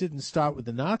Germany, it didn't start with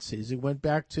the Nazis. It went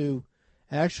back to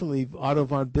actually Otto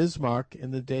von Bismarck in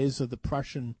the days of the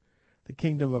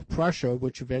Kingdom of Prussia,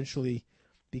 which eventually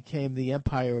became the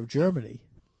Empire of Germany.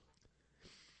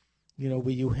 Where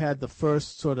you had the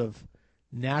first sort of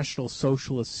national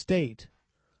socialist state,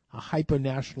 a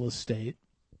hyper-nationalist state,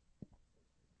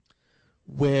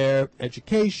 where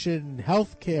education,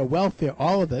 healthcare, welfare,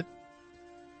 all of it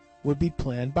would be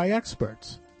planned by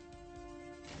experts.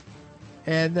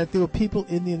 And that there were people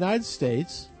in the United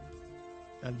States,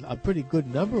 and a pretty good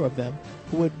number of them,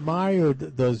 who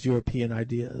admired those European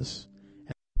ideas.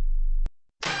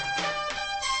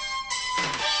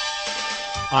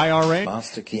 IRA.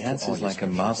 Master key. The answer is like a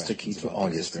master key to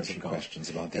all your spiritual questions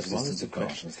about the existence of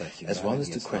God, as well as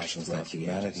the questions that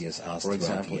humanity has asked. For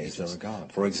example, is there a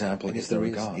God? For example, is there a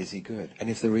God? Is he good? And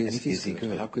if there is he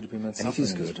good? How could it be meant suffering? And if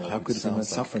he's good, how could it be meant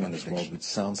suffering in this world, which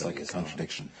sounds like a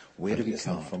contradiction? Where do we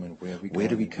come from, and where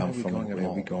are we come from, and where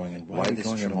are we going, and why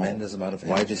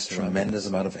this tremendous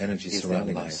amount of energy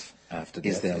surrounding life? After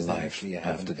death, is there life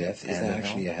after death? Is there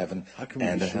actually a heaven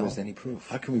and a hell?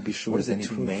 How can we be sure there's any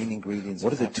proof?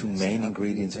 What are the two main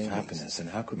ingredients of happiness, and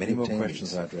how could many more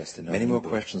questions are addressed in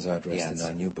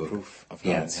our new book? Proof of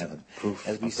God in heaven. Proof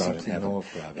of God in heaven.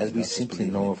 As we simply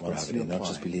know of gravity, and not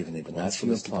just believe in it, the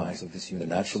naturalistic laws of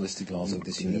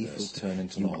this universe.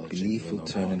 Belief will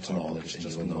turn into knowledge, and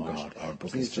you will know God. Our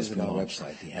book is just on our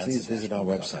website. Please visit our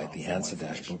website,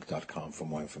 theanswer-book.com, for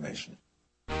more information.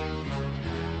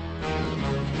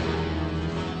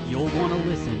 You'll want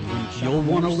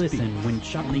to listen when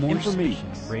Chuck Moore speaks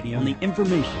on the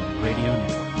Information Radio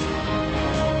Network.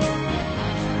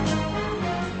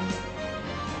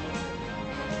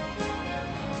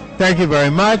 Thank you very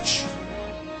much.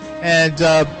 And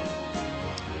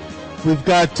we've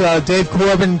got Dave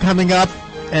Corbin coming up,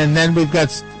 and then we've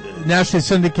got nationally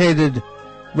syndicated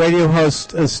radio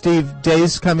host Steve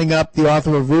Deace coming up, the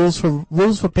author of Rules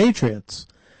for Patriots,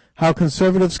 How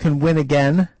Conservatives Can Win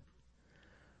Again.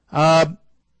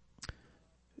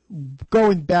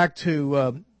 Going back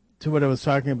to what I was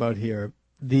talking about here,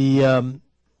 the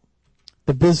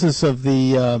business of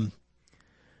the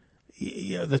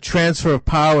transfer of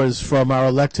powers from our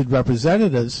elected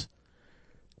representatives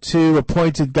to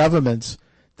appointed governments,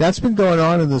 that's been going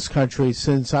on in this country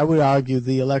since, I would argue,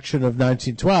 the election of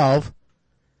 1912.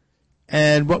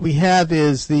 And what we have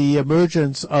is the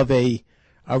emergence of a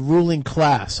ruling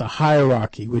class, a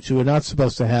hierarchy, which we're not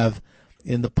supposed to have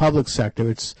in the public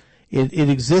sector. It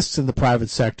exists in the private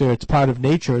sector. It's part of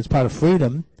nature. It's part of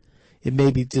freedom. It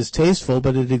may be distasteful,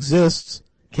 but it exists.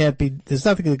 There's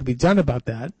nothing that can be done about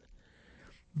that.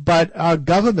 But our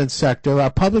government sector, our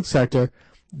public sector,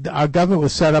 our government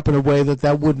was set up in a way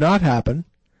that would not happen.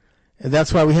 And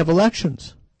that's why we have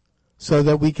elections, so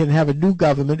that we can have a new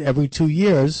government every 2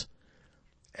 years,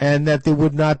 and that there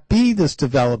would not be this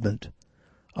development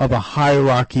of a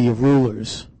hierarchy of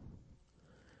rulers.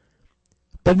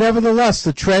 But nevertheless,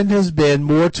 the trend has been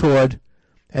more toward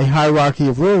a hierarchy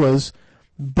of rulers,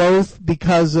 both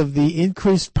because of the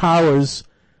increased powers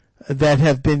that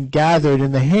have been gathered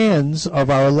in the hands of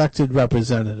our elected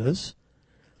representatives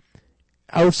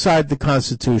outside the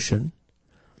Constitution,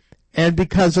 and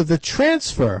because of the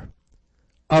transfer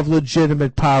of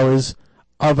legitimate powers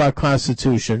of our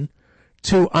Constitution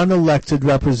to unelected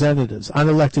representatives,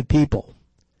 unelected people,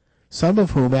 some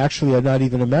of whom actually are not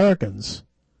even Americans.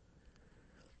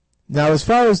 Now, as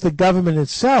far as the government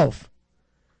itself,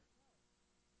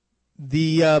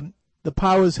 the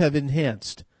powers have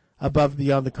enhanced above and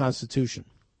beyond the Constitution.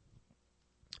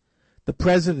 The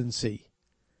presidency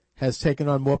has taken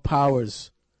on more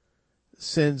powers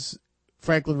since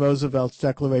Franklin Roosevelt's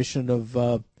declaration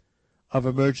of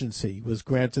emergency was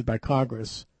granted by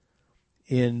Congress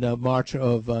in March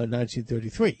of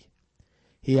 1933.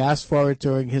 He asked for it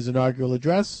during his inaugural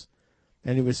address,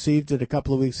 and he received it a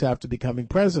couple of weeks after becoming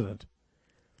president.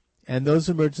 And those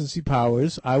emergency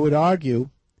powers, I would argue,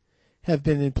 have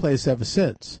been in place ever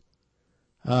since.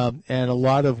 And a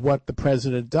lot of what the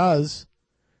president does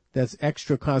that's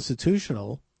extra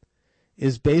constitutional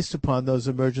is based upon those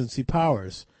emergency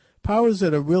powers. Powers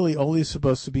that are really only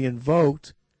supposed to be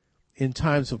invoked in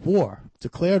times of war,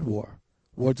 declared war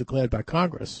declared by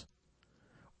Congress,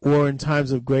 or in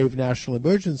times of grave national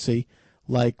emergency,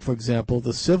 like, for example,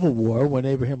 the Civil War, when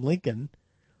Abraham Lincoln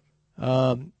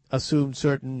assumed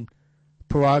certain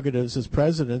prerogatives as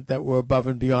president that were above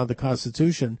and beyond the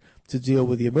Constitution to deal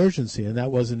with the emergency, and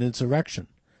that was an insurrection.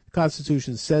 The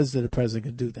Constitution says that a president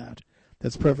can do that.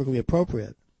 That's perfectly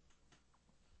appropriate.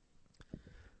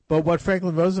 But what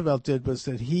Franklin Roosevelt did was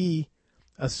that he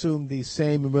assumed these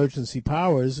same emergency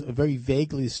powers, very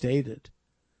vaguely stated,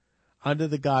 under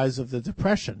the guise of the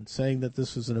Depression, saying that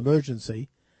this was an emergency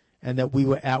and that we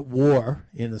were at war,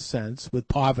 in a sense, with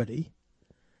poverty,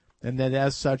 and that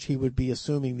as such he would be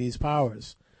assuming these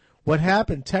powers. What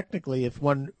happened technically, if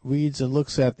one reads and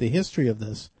looks at the history of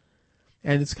this,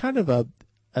 and it's kind of an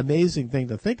amazing thing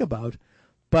to think about,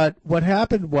 but what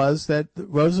happened was that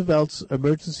Roosevelt's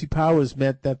emergency powers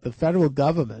meant that the federal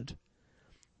government,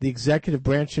 the executive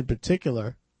branch in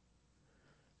particular,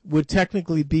 would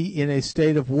technically be in a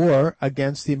state of war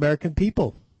against the American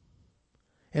people.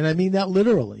 And I mean that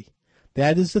literally.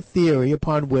 That is the theory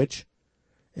upon which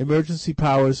emergency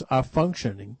powers are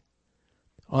functioning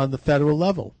on the federal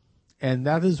level. And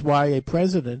that is why a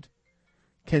president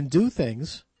can do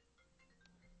things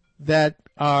that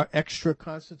are extra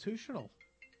constitutional,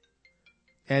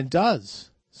 and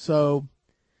does. So,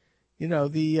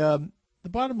 the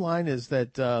bottom line is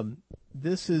that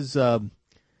this is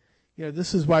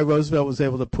why Roosevelt was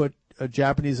able to put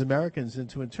Japanese Americans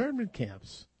into internment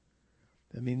camps.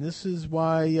 I mean, this is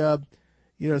why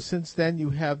since then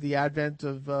you have the advent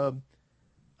of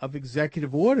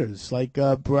executive orders, like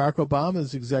Barack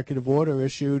Obama's executive order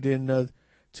issued in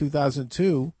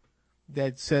 2002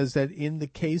 that says that in the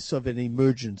case of an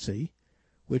emergency,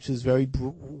 which is very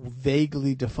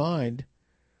vaguely defined,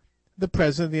 the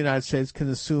President of the United States can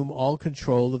assume all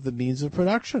control of the means of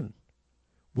production.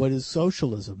 What is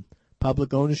socialism?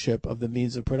 Public ownership of the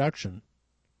means of production.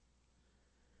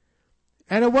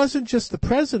 And it wasn't just the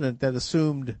President that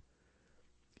assumed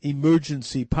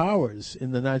emergency powers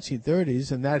in the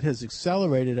 1930s, and that has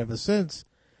accelerated ever since.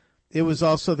 It was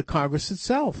also the Congress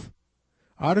itself.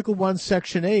 Article 1,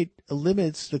 Section 8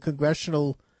 limits the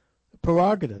congressional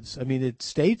prerogatives. I mean, it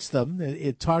states them.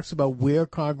 It talks about where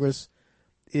Congress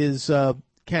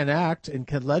can act and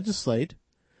can legislate,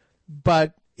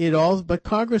 but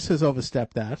Congress has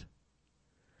overstepped that.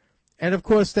 And of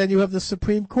course, then you have the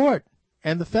Supreme Court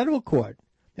and the federal court,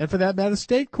 and for that matter,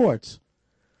 state courts,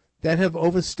 that have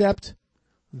overstepped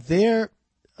their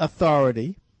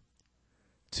authority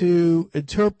to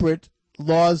interpret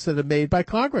laws that are made by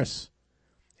Congress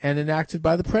and enacted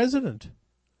by the President,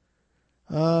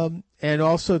 and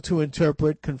also to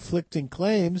interpret conflicting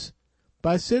claims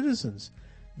by citizens.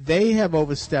 They have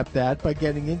overstepped that by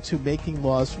getting into making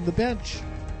laws from the bench.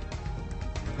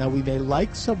 Now, we may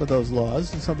like some of those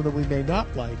laws, and some of them we may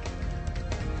not like,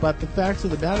 but the fact of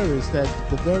the matter is that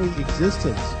the very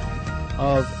existence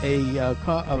of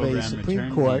a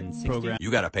Supreme Court. You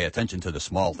got to pay attention to the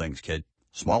small things, kid.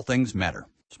 Small things matter.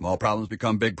 Small problems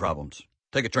become big problems.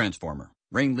 Take a transformer.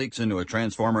 Rain leaks into a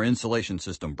transformer, insulation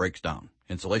system breaks down.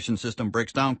 Insulation system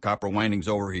breaks down, copper windings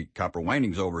overheat. Copper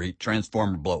windings overheat,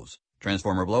 transformer blows.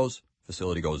 Transformer blows,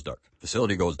 facility goes dark.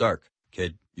 Facility goes dark.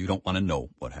 Kid, you don't want to know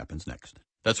what happens next.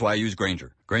 That's why I use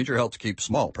Grainger. Grainger helps keep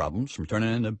small problems from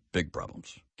turning into big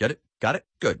problems. Get it? Got it?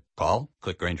 Good. Call,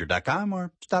 click Grainger.com,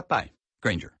 or stop by.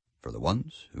 Grainger, for the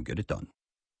ones who get it done.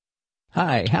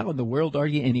 Hi, how in the world are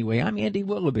you anyway? I'm Andy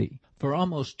Willoughby. For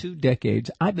almost 2 decades,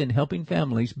 I've been helping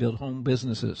families build home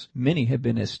businesses. Many have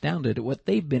been astounded at what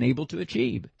they've been able to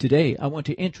achieve. Today, I want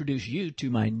to introduce you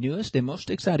to my newest and most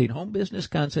exciting home business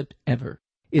concept ever.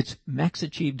 It's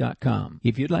MaxAchieve.com.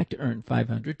 If you'd like to earn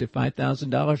 $500 to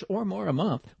 $5,000 or more a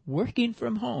month working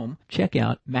from home, check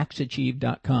out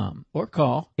MaxAchieve.com or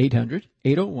call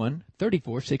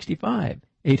 800-801-3465.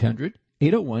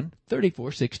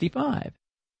 800-801-3465.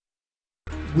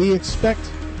 We expect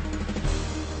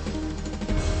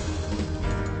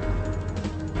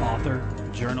Author,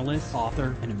 journalist,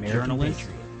 and American patriot.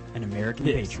 An American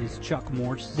patriot. This is Chuck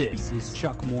Morse. This is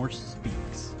Chuck Morse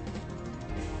Speaks.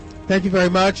 Thank you very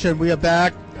much, and we are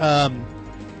back. I'm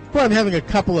having a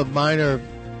couple of minor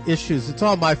issues. It's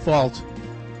all my fault.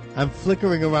 I'm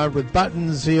flickering around with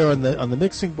buttons here on the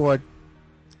mixing board.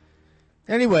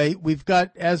 Anyway, we've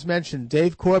got, as mentioned,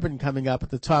 Dave Corbin coming up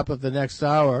at the top of the next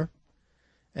hour,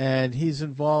 and he's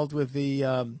involved with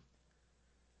the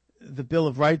Bill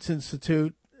of Rights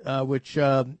Institute, which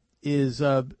is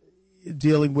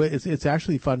dealing with. It's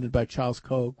actually funded by Charles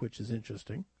Koch, which is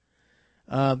interesting.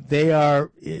 They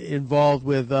are involved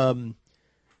with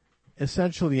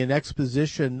essentially an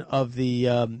exposition of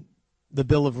the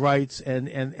Bill of Rights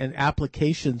and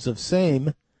applications of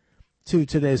same to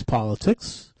today's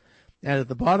politics. And at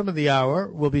the bottom of the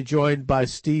hour, we'll be joined by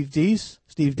Steve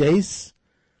Deace,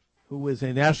 who is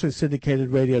a nationally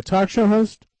syndicated radio talk show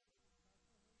host,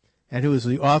 and who is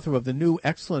the author of the new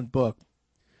excellent book,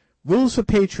 Rules for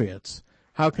Patriots,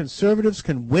 How Conservatives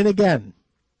Can Win Again.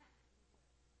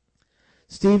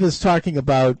 Steve is talking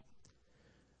about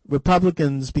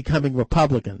Republicans becoming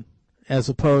Republican, as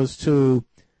opposed to,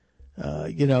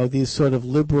 these sort of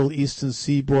liberal Eastern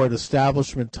Seaboard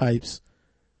establishment types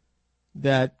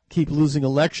that keep losing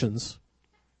elections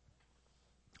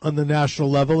on the national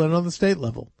level and on the state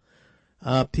level.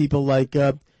 People like,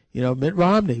 Mitt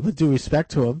Romney, with due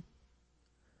respect to him,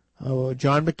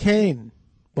 John McCain,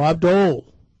 Bob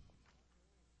Dole.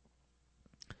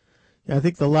 I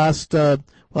think the last, I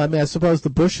suppose the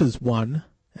Bushes won,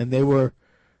 and they were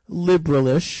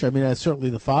liberalish. I mean, certainly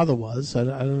the father was. I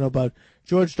don't know about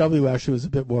George W. Actually was a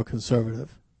bit more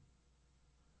conservative.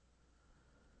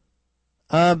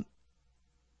 And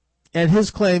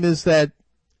his claim is that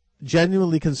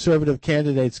genuinely conservative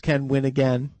candidates can win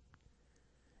again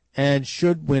and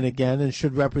should win again and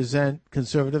should represent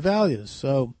conservative values.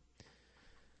 So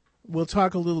we'll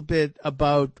talk a little bit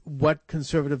about what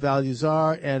conservative values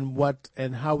are and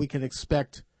how we can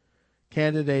expect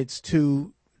candidates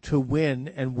to win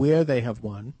and where they have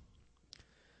won.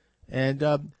 And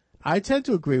I tend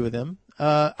to agree with him.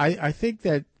 I think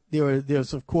that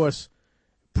there's, of course,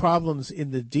 problems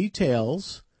in the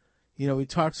details. He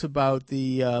talks about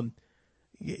the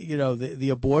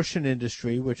abortion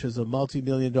industry, which is a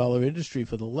multi-million-dollar industry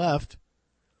for the left.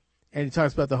 And he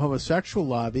talks about the homosexual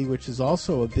lobby, which is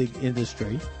also a big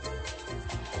industry.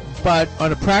 But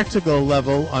on a practical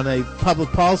level, on a public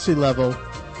policy level,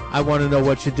 I want to know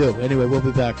what you do. Anyway, we'll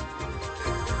be back.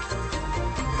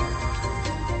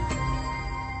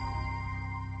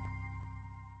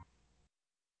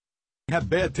 Have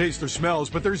bad taste or smells,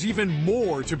 but there's even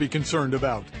more to be concerned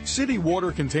about. City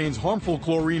water contains harmful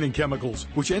chlorine and chemicals,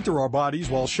 which enter our bodies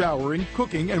while showering,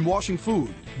 cooking, and washing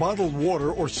food. Bottled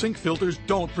water or sink filters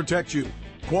don't protect you.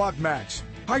 Quad Max,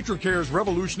 HydroCare's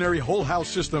revolutionary whole house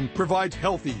system, provides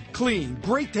healthy, clean,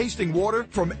 great-tasting water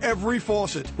from every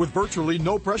faucet with virtually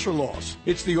no pressure loss.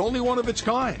 It's the only one of its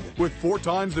kind, with 4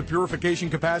 times the purification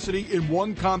capacity in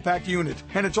one compact unit,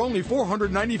 and it's only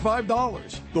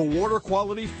 $495. The water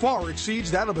quality far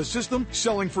exceeds that of a system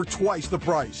selling for twice the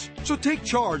price. So take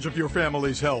charge of your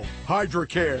family's health.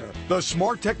 HydroCare, the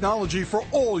smart technology for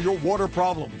all your water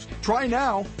problems. Try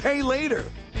now, pay later.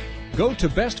 Go to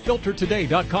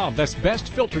bestfiltertoday.com. That's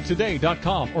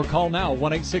bestfiltertoday.com. Or call now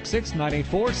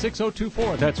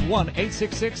 1-866-984-6024. That's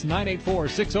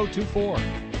 1-866-984-6024.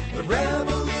 The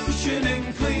revolution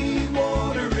in clean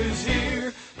water is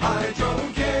here.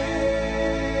 HydroCare.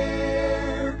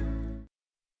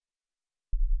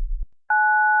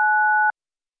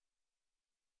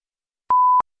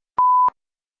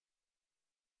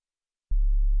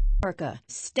 America,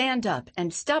 stand up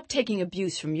and stop taking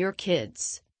abuse from your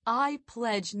kids. I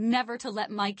pledge never to let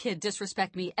my kid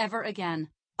disrespect me ever again.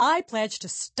 I pledge to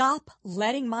stop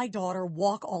letting my daughter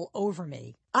walk all over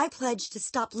me. I pledge to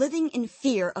stop living in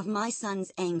fear of my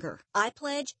son's anger. I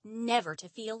pledge never to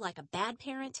feel like a bad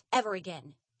parent ever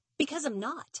again. Because I'm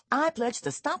not. I pledge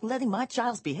to stop letting my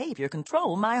child's behavior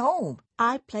control my home.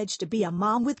 I pledge to be a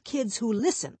mom with kids who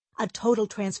listen, a total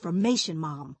transformation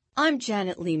mom. I'm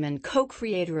Janet Lehman,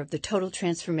 co-creator of the Total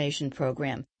Transformation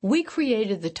Program. We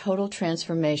created the Total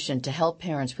Transformation to help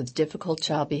parents with difficult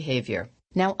child behavior.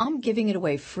 Now I'm giving it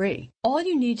away free. All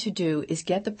you need to do is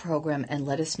get the program and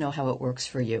let us know how it works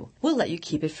for you. We'll let you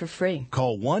keep it for free.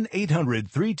 Call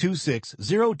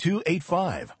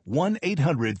 1-800-326-0285.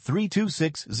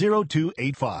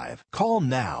 1-800-326-0285. Call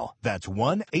now. That's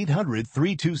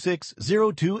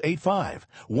 1-800-326-0285.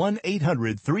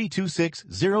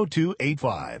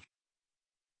 1-800-326-0285.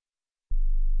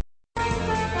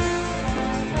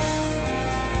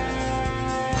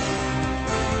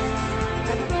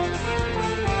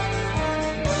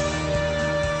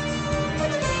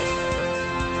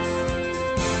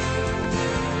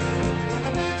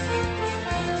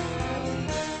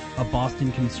 A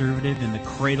Boston conservative in the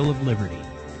cradle of liberty.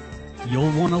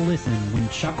 You'll want to listen when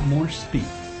Chuck Morse speaks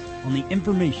on the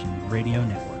Information Radio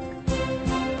Network.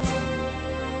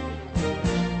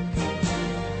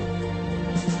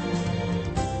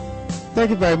 Thank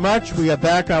you very much. We are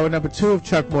back. Hour number 2 of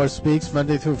Chuck Morse Speaks,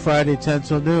 Monday through Friday, 10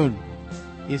 till noon,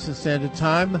 Eastern Standard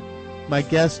Time. My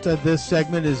guest this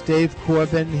segment is Dave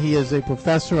Corbin. He is a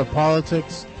professor of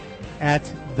politics at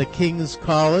the King's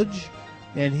College,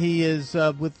 and he is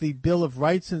with the Bill of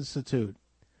Rights Institute.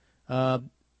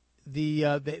 They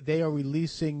are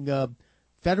releasing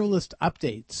Federalist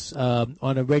updates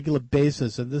on a regular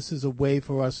basis, and this is a way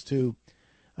for us to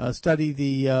study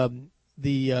the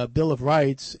Bill of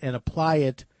Rights and apply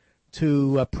it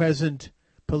to present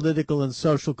political and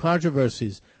social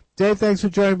controversies. Dave, thanks for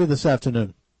joining me this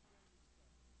afternoon.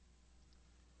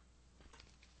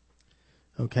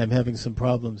 Okay, I'm having some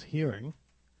problems hearing.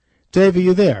 Dave, are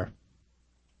you there?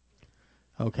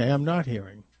 Okay, I'm not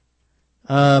hearing.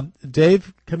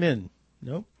 Dave, come in.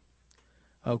 Nope.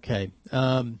 Okay,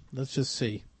 let's just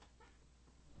see.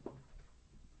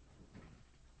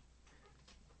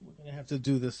 We're going to have to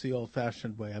do this the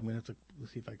old-fashioned way. I'm going to have to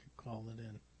see if I can call it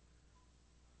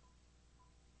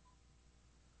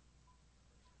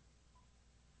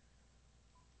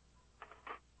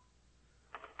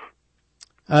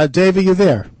in. Dave, are you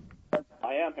there?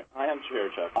 I am here,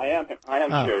 Chuck. I am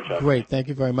here, Chuck. Great. Thank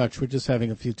you very much. We're just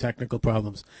having a few technical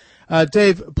problems.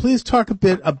 Dave, please talk a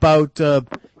bit about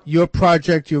your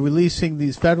project. You're releasing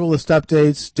these Federalist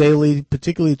updates daily,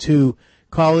 particularly to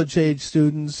college-age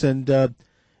students, and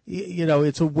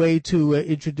it's a way to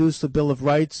introduce the Bill of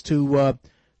Rights to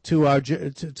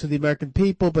the American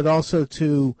people, but also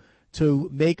to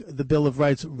make the Bill of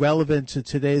Rights relevant to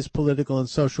today's political and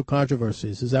social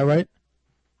controversies. Is that right?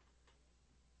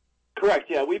 Correct,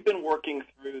 yeah. We've been working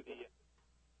through the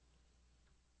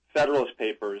Federalist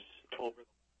Papers over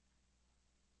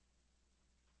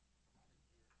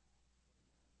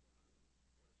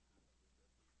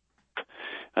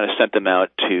and I sent them out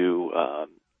to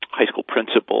high school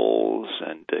principals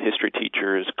and history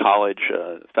teachers, college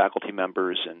faculty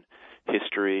members in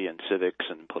history and civics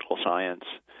and political science,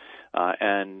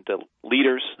 and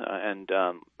leaders. And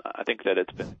I think that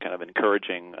it's been kind of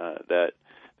encouraging that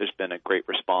there's been a great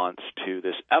response to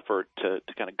this effort to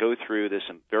kind of go through this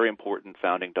very important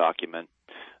founding document,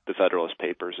 the Federalist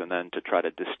Papers, and then to try to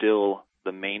distill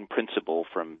the main principle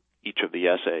from each of the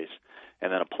essays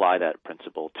and then apply that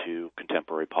principle to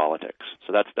contemporary politics.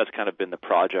 So that's kind of been the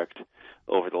project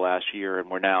over the last year, and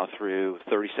we're now through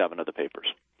 37 of the papers.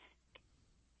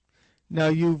 Now,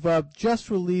 you've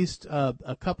just released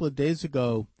a couple of days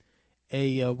ago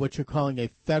what you're calling a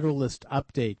Federalist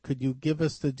update. Could you give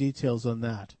us the details on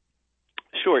that?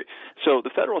 Sure. So the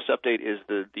Federalist update is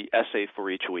the essay for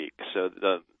each week. So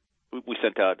we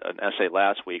sent out an essay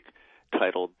last week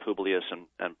titled Publius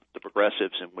and the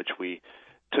Progressives, in which we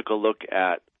took a look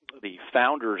at the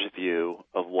founders' view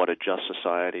of what a just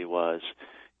society was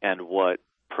and what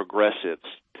progressives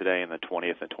today in the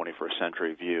 20th and 21st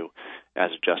century view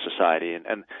as a just society.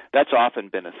 And that's often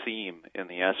been a theme in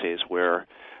the essays where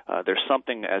there's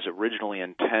something as originally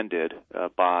intended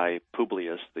by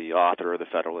Publius, the author of the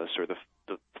Federalists, or the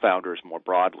founders more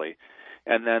broadly.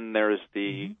 And then there's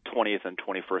the 20th and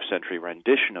 21st century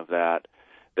rendition of that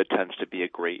tends to be a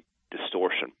great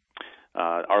distortion.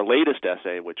 Our latest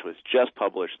essay, which was just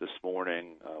published this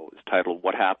morning, was titled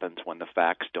What Happens When the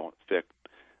Facts Don't Fit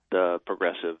the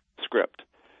Progressive Script.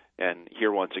 And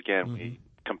here, once again, we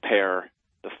compare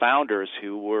the founders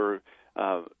who were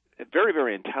very,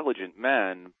 very intelligent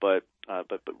men, but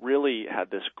really had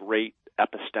this great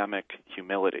epistemic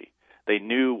humility. They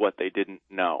knew what they didn't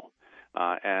know,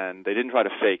 and they didn't try to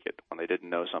fake it when they didn't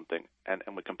know something. And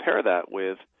we compare that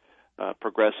with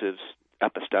progressives'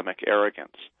 epistemic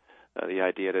arrogance, the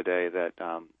idea today that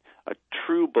a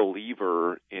true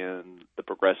believer in the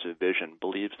progressive vision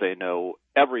believes they know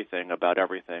everything about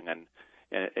everything, and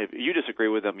if you disagree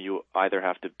with them, you either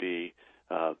have to be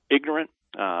ignorant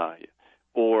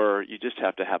or you just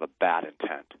have to have a bad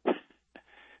intent.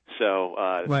 So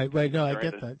right. No, I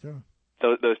get that. Sure.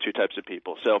 Those two types of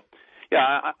people. So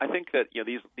yeah, I think that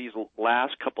these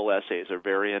last couple essays are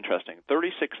very interesting.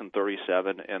 36 and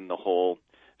 37 in the whole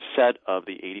set of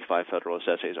the 85 Federalist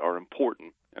essays are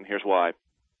important, and here's why.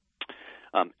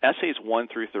 Essays 1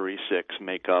 through 36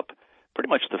 make up pretty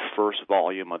much the first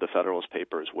volume of the Federalist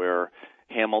Papers, where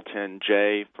Hamilton,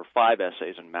 Jay, for 5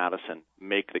 essays, and Madison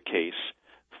make the case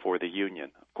for the Union.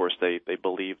 Of course, they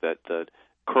believe that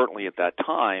currently at that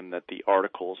time that the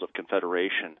Articles of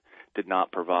Confederation did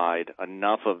not provide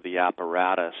enough of the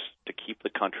apparatus to keep the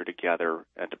country together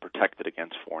and to protect it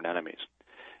against foreign enemies.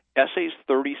 Essays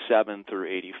 37 through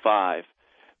 85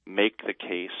 make the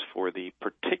case for the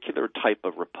particular type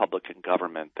of Republican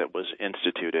government that was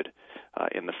instituted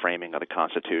in the framing of the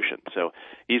Constitution. So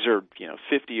these are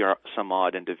 50 or some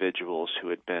odd individuals who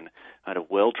had been kind of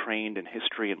well trained in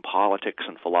history and politics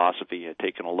and philosophy, had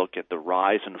taken a look at the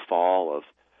rise and fall of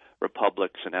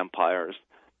republics and empires,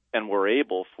 and were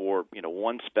able for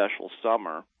one special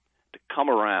summer to come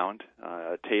around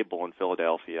a table in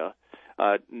Philadelphia,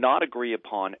 not agree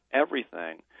upon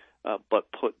everything,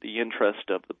 but put the interest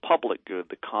of the public good,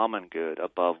 the common good,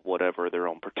 above whatever their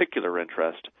own particular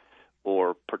interest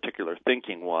or particular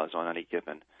thinking was on any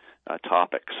given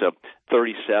topic. So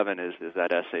 37 is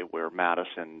that essay where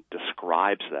Madison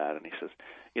describes that, and he says,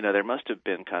 there must have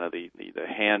been kind of the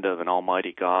hand of an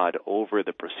almighty God over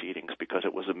the proceedings, because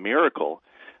it was a miracle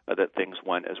that things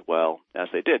went as well as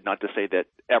they did. Not to say that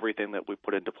everything that we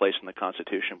put into place in the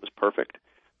Constitution was perfect.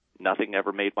 Nothing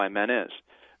ever made by men is.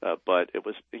 But it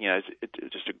was,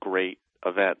 it's just a great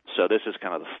event. So this is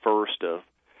kind of the first of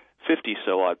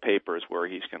 50-so-odd papers where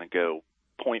he's going to go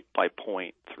point by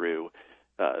point through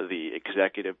the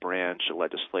executive branch, the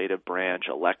legislative branch,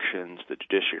 elections, the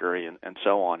judiciary, and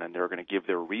so on, and they're going to give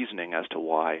their reasoning as to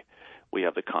why we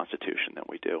have the Constitution that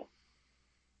we do.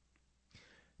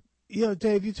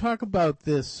 Dave, you talk about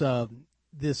this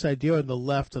this idea on the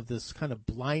left of this kind of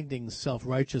blinding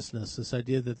self-righteousness, this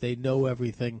idea that they know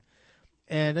everything.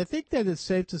 And I think that it's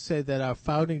safe to say that our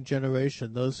founding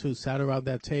generation, those who sat around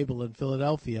that table in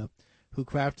Philadelphia, who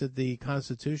crafted the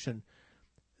Constitution,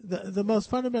 the most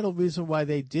fundamental reason why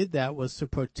they did that was to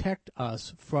protect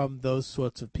us from those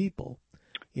sorts of people,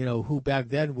 who back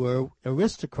then were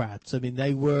aristocrats. I mean,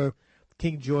 they were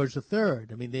King George III.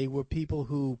 I mean, they were people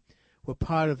who were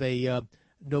part of a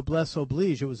noblesse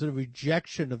oblige. It was a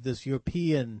rejection of this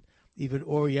European, even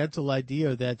Oriental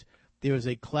idea that there is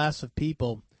a class of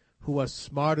people who are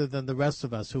smarter than the rest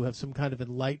of us, who have some kind of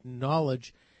enlightened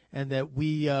knowledge, and that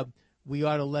we ought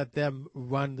to let them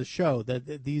run the show.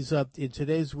 That these in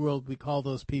today's world, we call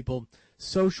those people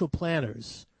social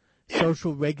planners,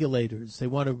 social regulators. They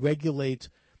want to regulate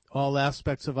all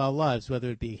aspects of our lives, whether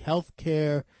it be health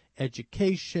care,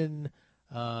 education,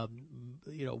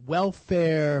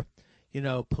 welfare,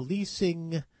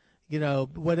 policing,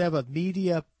 whatever,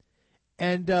 media.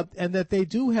 And that they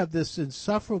do have this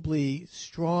insufferably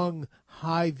strong,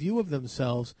 high view of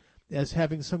themselves as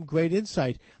having some great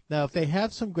insight. Now, if they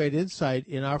have some great insight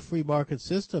in our free market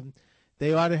system,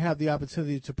 they ought to have the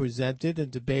opportunity to present it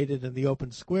and debate it in the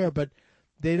open square, but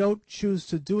they don't choose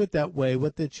to do it that way.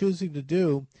 What they're choosing to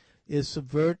do is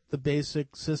subvert the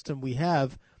basic system we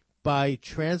have by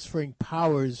transferring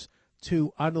powers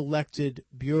to unelected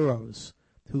bureaus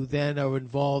who then are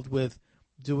involved with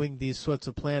doing these sorts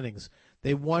of plannings.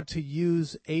 They want to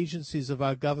use agencies of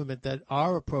our government that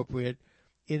are appropriate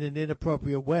in an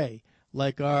inappropriate way,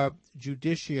 like our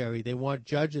judiciary. They want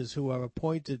judges who are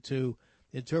appointed to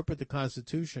interpret the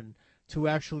Constitution to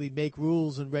actually make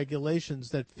rules and regulations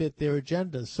that fit their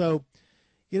agenda. So,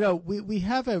 we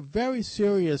have a very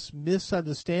serious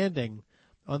misunderstanding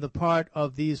on the part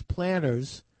of these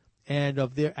planners and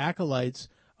of their acolytes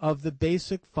of the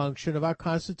basic function of our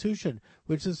Constitution,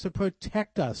 which is to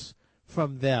protect us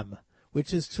from them,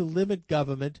 which is to limit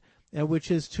government, and which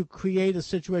is to create a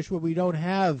situation where we don't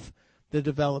have the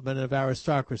development of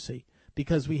aristocracy,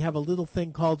 because we have a little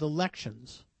thing called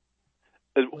elections.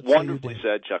 Wonderfully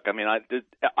said, Chuck. I mean,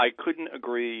 I couldn't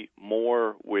agree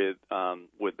more with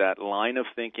that line of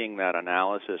thinking, that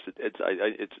analysis.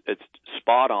 It's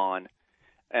spot on,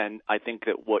 and I think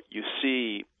that what you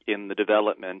see in the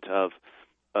development of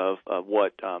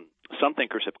what some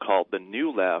thinkers have called the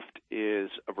new left is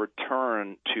a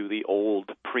return to the old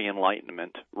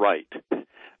pre-Enlightenment right.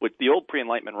 With the old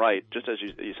pre-Enlightenment right, just as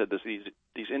you said,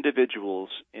 these individuals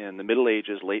in the Middle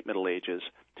Ages, late Middle Ages,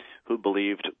 who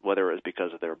believed, whether it was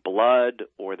because of their blood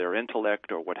or their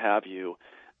intellect or what have you,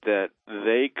 that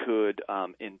they could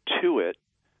intuit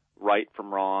right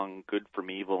from wrong, good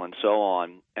from evil, and so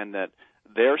on, and that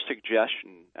their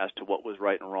suggestion as to what was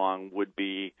right and wrong would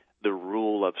be the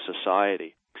rule of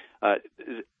society.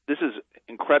 This is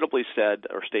incredibly said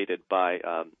or stated by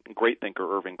a great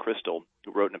thinker, Irving Kristol,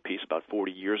 who wrote in a piece about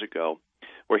 40 years ago,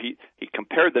 where he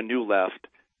compared the new left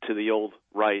to the old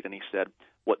right, and he said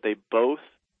what they both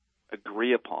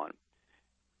agree upon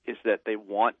is that they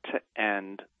want to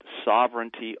end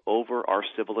sovereignty over our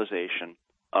civilization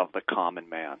of the common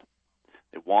man.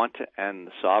 They want to end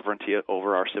the sovereignty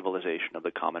over our civilization of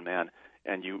the common man.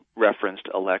 And you referenced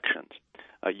elections.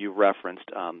 You referenced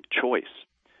choice,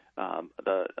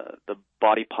 the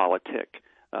body politic,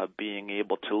 being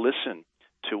able to listen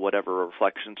to whatever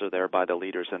reflections are there by the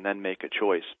leaders and then make a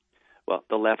choice. Well,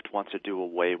 the left wants to do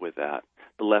away with that.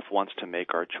 The left wants to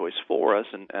make our choice for us,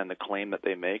 and the claim that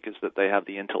they make is that they have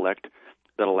the intellect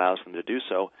that allows them to do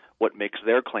so. What makes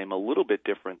their claim a little bit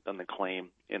different than the claim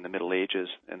in the Middle Ages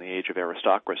and the age of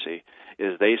aristocracy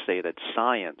is they say that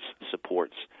science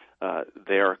supports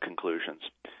their conclusions,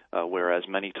 whereas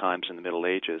many times in the Middle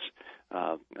Ages,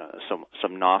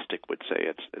 some Gnostic would say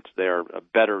it's their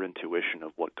better intuition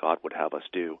of what God would have us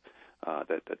do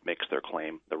that makes their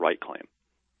claim the right claim.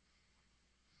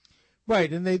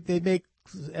 Right, and they make,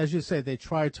 as you say, they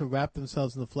try to wrap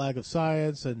themselves in the flag of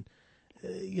science, and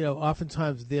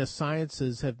oftentimes their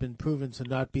sciences have been proven to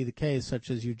not be the case, such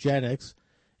as eugenics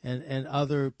and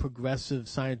other progressive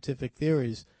scientific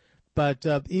theories. But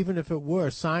even if it were,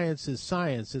 science is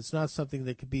science. It's not something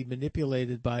that could be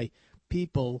manipulated by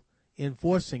people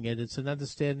enforcing it. It's an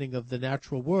understanding of the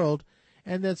natural world,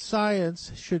 and that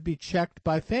science should be checked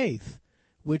by faith,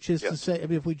 which is to say,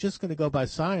 if we're just going to go by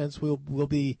science, we'll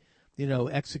be,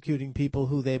 executing people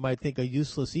who they might think are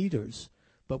useless eaters.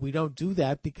 But we don't do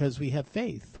that because we have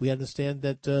faith. We understand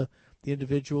that the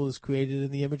individual is created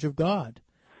in the image of God,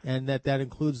 and that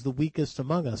includes the weakest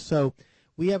among us. So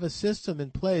we have a system in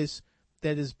place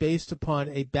that is based upon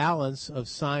a balance of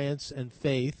science and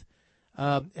faith,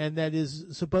 and that is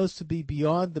supposed to be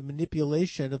beyond the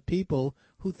manipulation of people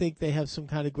who think they have some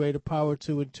kind of greater power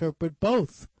to interpret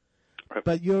both. Right.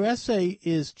 But your essay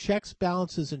is Checks,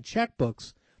 Balances, and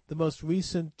Checkbooks, the most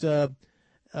recent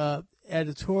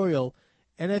editorial.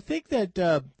 And I think that,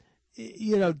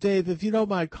 Dave, if you don't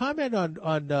mind, comment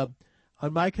on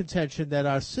my contention that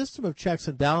our system of checks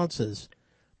and balances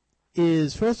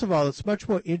is, first of all, it's much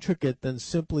more intricate than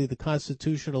simply the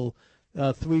constitutional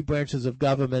three branches of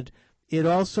government. It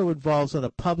also involves, on a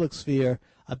public sphere,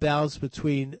 a balance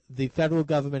between the federal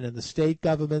government and the state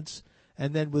governments,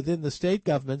 and then within the state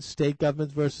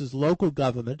government versus local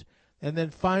government, and then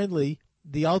finally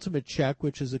the ultimate check,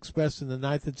 which is expressed in the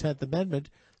 9th and 10th Amendment,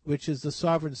 which is the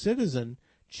sovereign citizen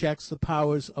checks the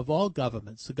powers of all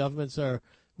governments. The governments are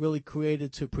really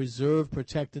created to preserve,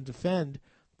 protect, and defend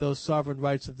those sovereign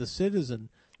rights of the citizen,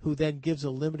 who then gives a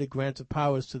limited grant of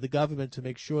powers to the government to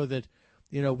make sure that,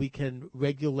 we can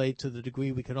regulate to the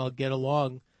degree we can all get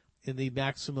along in the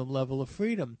maximum level of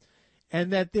freedom.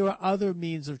 And that there are other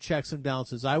means of checks and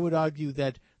balances. I would argue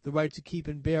that the right to keep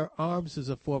and bear arms is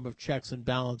a form of checks and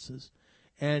balances.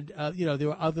 And, there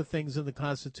are other things in the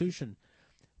Constitution.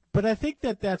 But I think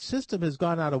that system has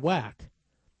gone out of whack,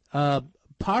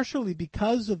 partially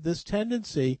because of this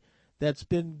tendency that's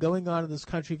been going on in this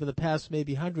country for the past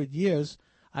maybe 100 years.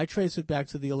 I trace it back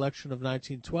to the election of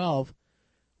 1912,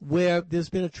 where there's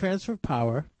been a transfer of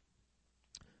power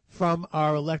from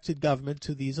our elected government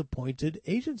to these appointed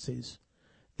agencies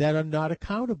that are not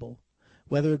accountable,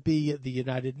 whether it be the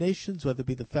United Nations, whether it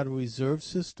be the Federal Reserve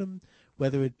System,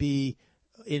 whether it be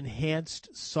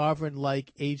enhanced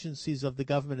sovereign-like agencies of the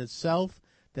government itself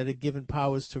that are given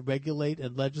powers to regulate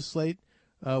and legislate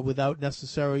without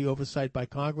necessary oversight by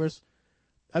Congress.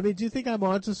 I mean, do you think I'm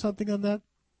onto something on that?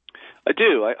 I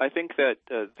do. I think that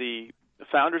the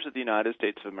founders of the United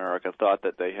States of America thought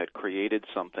that they had created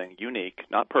something unique,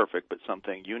 not perfect, but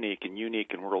something unique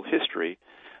in world history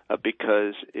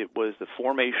because it was the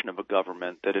formation of a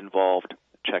government that involved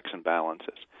checks and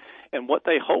balances. And what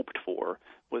they hoped for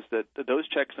was that those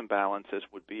checks and balances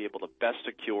would be able to best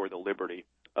secure the liberty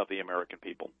of the American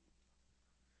people.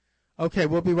 Okay,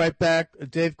 we'll be right back.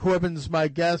 Dave Corbin's my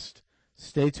guest.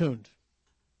 Stay tuned.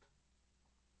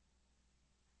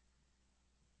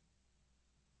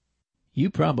 You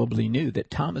probably knew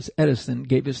that Thomas Edison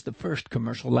gave us the first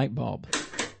commercial light bulb.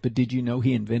 But did you know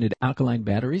he invented alkaline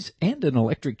batteries and an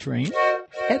electric train?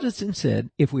 Edison said,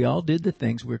 if we all did the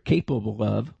things we're capable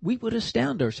of, we would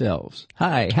astound ourselves.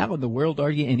 Hi, how in the world are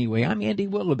you anyway? I'm Andy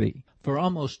Willoughby. For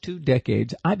almost 2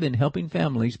 decades, I've been helping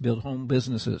families build home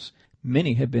businesses.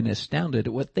 Many have been astounded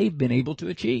at what they've been able to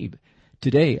achieve.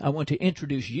 Today, I want to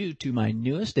introduce you to my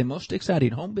newest and most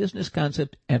exciting home business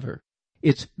concept ever.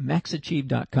 It's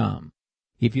MaxAchieve.com.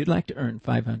 If you'd like to earn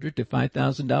 $500 to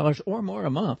 $5,000 or more a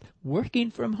month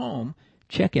working from home,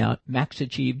 check out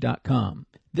MaxAchieve.com.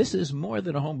 This is more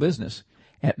than a home business.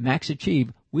 At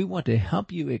MaxAchieve, we want to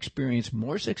help you experience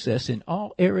more success in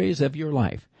all areas of your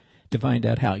life. To find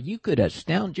out how you could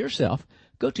astound yourself,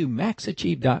 go to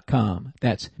MaxAchieve.com.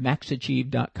 That's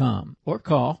MaxAchieve.com. Or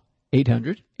call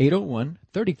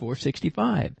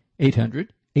 800-801-3465.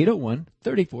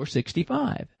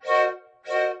 800-801-3465.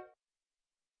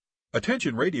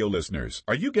 Attention radio listeners,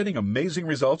 are you getting amazing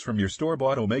results from your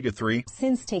store-bought omega-3?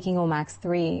 Since taking Omax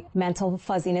 3, mental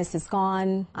fuzziness is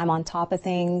gone. I'm on top of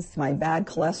things. My bad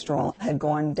cholesterol had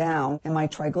gone down and my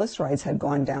triglycerides had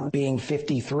gone down. Being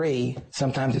 53,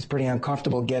 sometimes it's pretty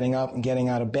uncomfortable getting up and getting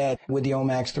out of bed. With the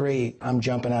Omax 3, I'm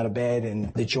jumping out of bed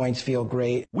and the joints feel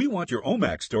great. We want your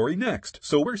Omax story next,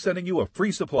 so we're sending you a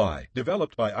free supply.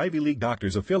 Developed by Ivy League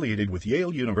doctors affiliated with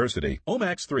Yale University,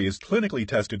 Omax 3 is clinically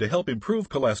tested to help improve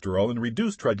cholesterol and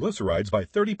reduce triglycerides by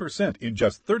 30% in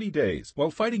just 30 days,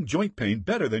 while fighting joint pain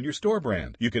better than your store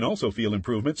brand. You can also feel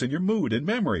improvements in your mood and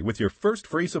memory with your first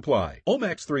free supply.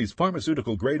 Omax 3's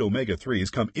pharmaceutical-grade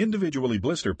omega-3s come individually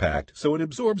blister-packed, so it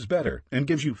absorbs better and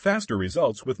gives you faster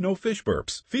results with no fish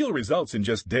burps. Feel results in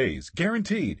just days,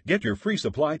 guaranteed. Get your free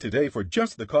supply today for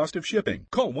just the cost of shipping.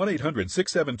 Call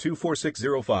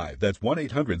 1-800-672-4605. That's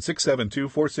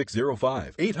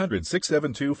 1-800-672-4605.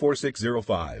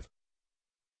 800-672-4605.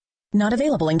 Not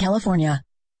available in California.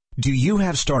 Do you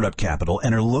have startup capital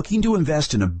and are looking to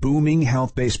invest in a booming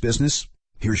health-based business?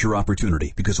 Here's your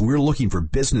opportunity, because we're looking for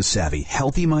business-savvy,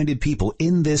 healthy-minded people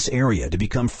in this area to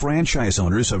become franchise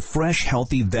owners of Fresh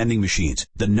Healthy Vending Machines,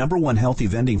 the #1 healthy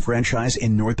vending franchise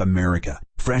in North America.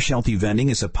 Fresh Healthy Vending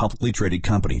is a publicly traded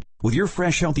company. With your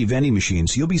Fresh Healthy Vending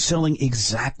Machines, you'll be selling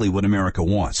exactly what America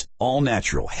wants: all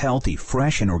natural, healthy,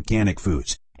 fresh, and organic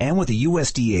foods. And with the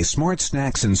USDA Smart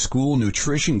Snacks and School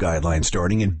Nutrition Guidelines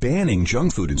starting and banning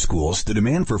junk food in schools, the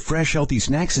demand for fresh, healthy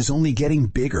snacks is only getting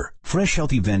bigger. Fresh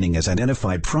Healthy Vending has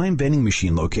identified prime vending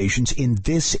machine locations in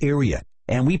this area,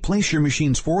 and we place your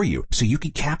machines for you so you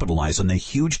can capitalize on the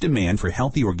huge demand for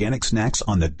healthy organic snacks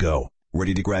on the go.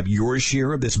 Ready to grab your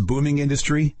share of this booming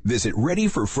industry? Visit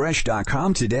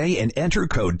ReadyForFresh.com today and enter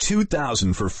code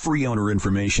 2000 for free owner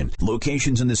information.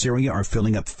 Locations in this area are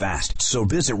filling up fast, so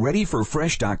visit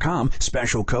ReadyForFresh.com,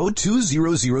 special code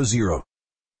 2000.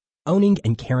 Owning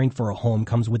and caring for a home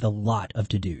comes with a lot of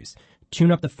to-dos.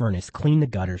 Tune up the furnace, clean the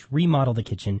gutters, remodel the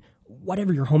kitchen.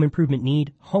 Whatever your home improvement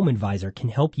need, Home Advisor can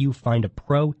help you find a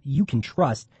pro you can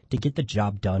trust to get the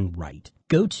job done right.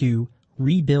 Go to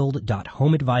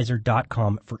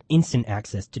rebuild.homeadvisor.com for instant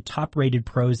access to top-rated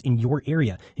pros in your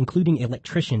area, including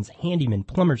electricians, handymen,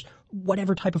 plumbers,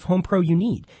 whatever type of home pro you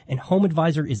need. And Home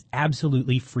Advisor is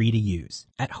absolutely free to use.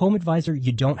 At Home Advisor,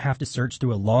 you don't have to search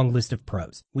through a long list of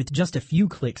pros. With just a few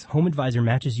clicks, Home Advisor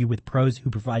matches you with pros who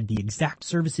provide the exact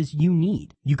services you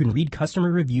need. You can read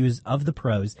customer reviews of the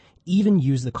pros, even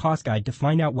use the cost guide to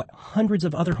find out what hundreds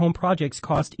of other home projects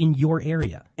cost in your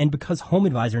area. And because Home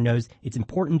Advisor knows it's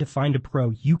important to find a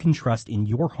pro you can trust in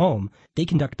your home, they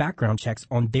conduct background checks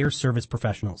on their service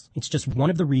professionals. It's just one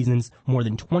of the reasons more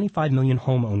than 25 million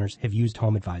homeowners have used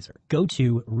Home Advisor. Go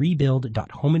to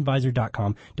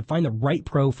rebuild.homeadvisor.com to find the right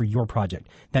pro for your project.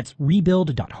 That's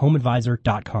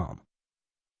rebuild.homeadvisor.com.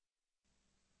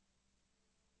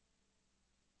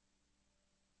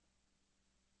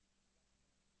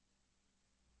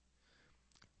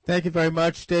 Thank you very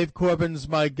much. Dave Corbin's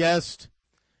my guest.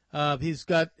 He's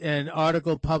got an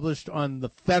article published on the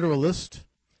Federalist.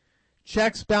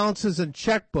 Checks, balances, and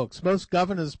checkbooks. Most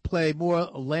governors play more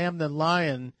lamb than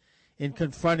lion in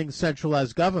confronting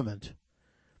centralized government.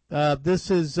 This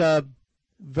is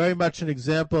very much an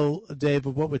example, Dave,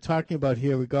 of what we're talking about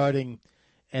here regarding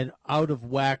an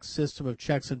out-of-whack system of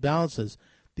checks and balances,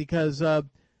 because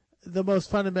the most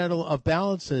fundamental of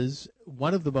balances,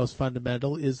 one of the most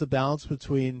fundamental, is the balance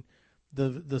between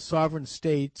the sovereign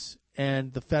states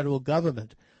and the federal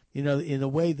government. You know, in a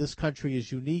way, this country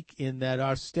is unique in that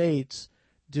our states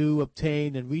do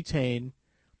obtain and retain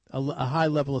a high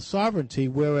level of sovereignty,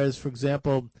 whereas, for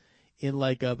example, in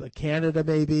like a Canada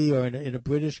maybe, or in a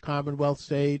British Commonwealth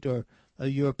state or a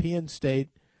European state,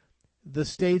 the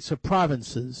states are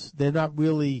provinces. They're not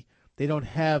really, they don't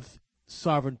have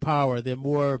sovereign power. They're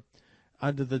more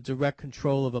under the direct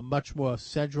control of a much more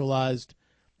centralized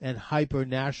and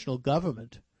hyper-national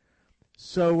government.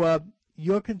 So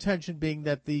your contention being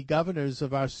that the governors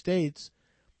of our states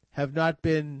have not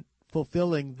been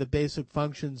fulfilling the basic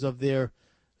functions of their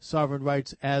sovereign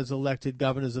rights as elected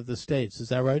governors of the states. Is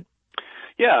that right?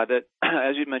 Yeah, that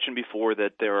as you mentioned before,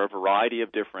 that there are a variety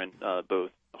of different both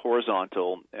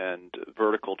horizontal and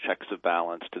vertical checks of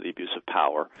balance to the abuse of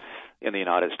power in the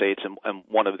United States. And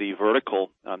one of the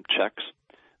vertical checks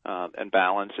and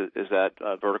balance is that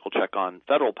vertical check on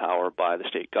federal power by the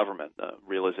state government,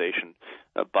 realization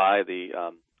by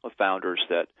the founders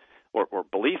that, or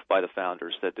belief by the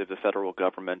founders that if the federal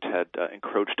government had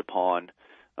encroached upon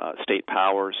state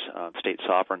powers, state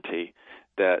sovereignty,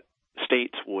 that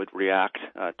states would react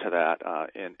to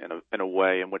that in a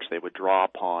way in which they would draw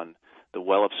upon the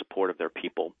well of support of their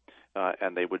people,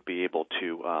 and they would be able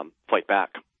to fight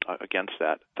back against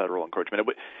that federal encroachment.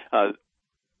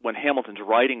 When Hamilton's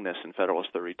writing this in Federalist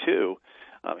 32,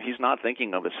 he's not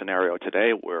thinking of a scenario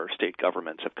today where state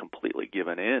governments have completely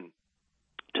given in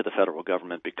to the federal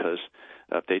government because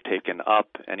they've taken up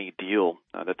any deal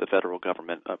that the federal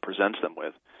government presents them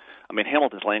with. I mean,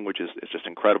 Hamilton's language is just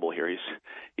incredible here.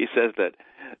 He says that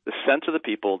the sense of the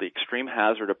people, the extreme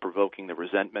hazard of provoking the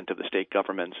resentment of the state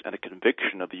governments, and a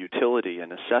conviction of the utility and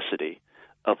necessity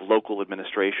of local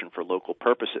administration for local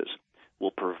purposes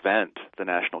will prevent the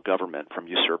national government from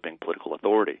usurping political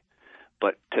authority.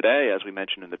 But today, as we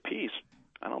mentioned in the piece,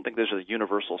 I don't think there's a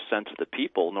universal sense of the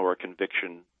people nor a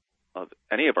conviction of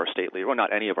any of our state leaders, well,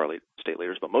 not any of our state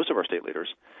leaders, but most of our state leaders,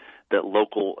 that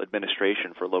local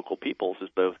administration for local peoples is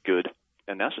both good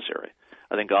and necessary.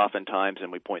 I think oftentimes,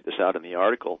 and we point this out in the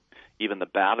article, even the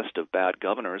baddest of bad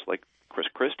governors, like Chris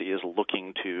Christie, is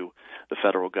looking to the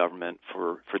federal government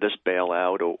for this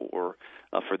bailout or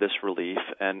for this relief.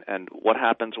 And what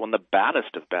happens when the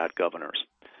baddest of bad governors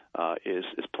is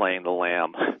playing the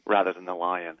lamb rather than the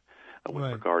lion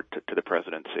with regard to the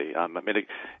presidency? I mean,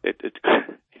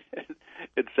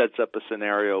 it sets up a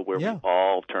scenario where we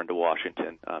all turn to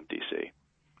Washington, D.C.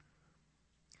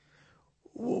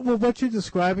 Well, what you're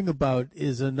describing about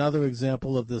is another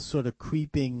example of this sort of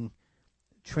creeping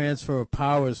transfer of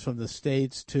powers from the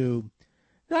states to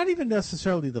not even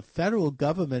necessarily the federal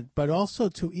government, but also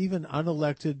to even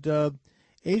unelected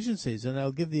agencies. And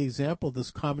I'll give the example of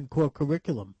this Common Core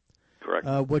curriculum.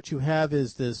 Correct. What you have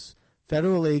is this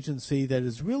federal agency that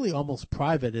is really almost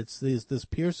private. It's this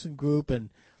Pearson group, and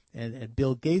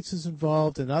Bill Gates is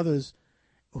involved, and others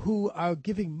who are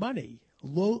giving money,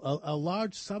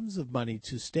 large sums of money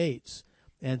to states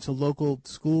and to local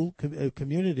school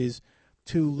communities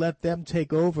to let them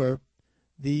take over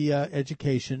the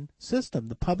education system,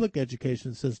 the public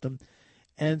education system.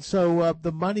 And so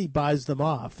the money buys them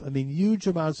off. I mean, huge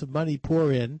amounts of money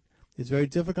pour in. It's very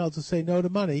difficult to say no to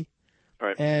money.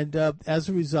 Right. And as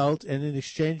a result, and in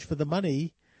exchange for the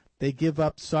money, they give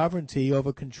up sovereignty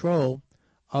over control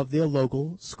of their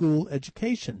local school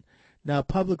education. Now,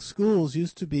 public schools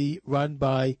used to be run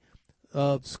by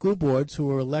school boards who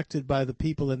were elected by the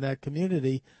people in that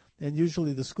community, and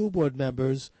usually the school board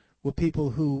members were people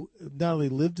who not only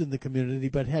lived in the community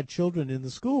but had children in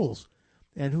the schools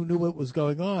and who knew what was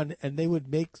going on, and they would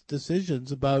make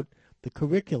decisions about the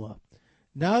curricula.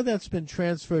 Now that's been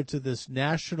transferred to this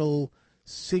national,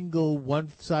 single,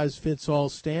 one-size-fits-all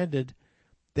standard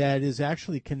that is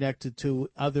actually connected to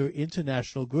other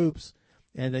international groups,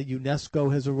 and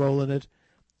UNESCO has a role in it.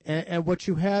 And what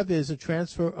you have is a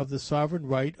transfer of the sovereign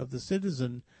right of the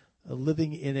citizen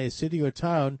living in a city or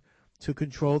town to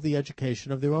control the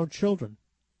education of their own children.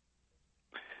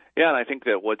 Yeah, and I think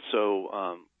that what's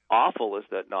so awful is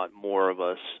that not more of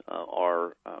us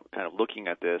are kind of looking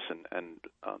at this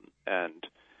and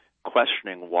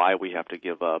questioning why we have to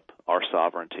give up our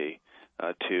sovereignty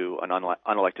to an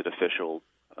unelected official,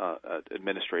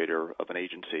 administrator of an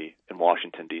agency in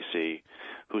Washington, D.C.,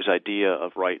 whose idea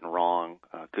of right and wrong,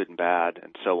 good and bad,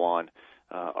 and so on,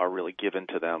 are really given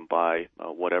to them by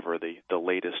whatever the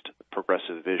latest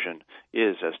progressive vision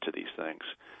is as to these things.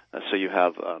 So you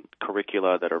have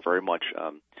curricula that are very much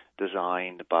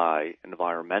designed by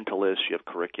environmentalists. You have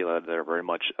curricula that are very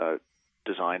much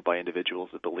designed by individuals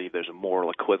that believe there's a moral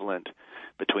equivalent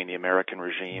between the American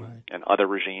regime and other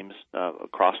regimes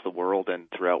across the world and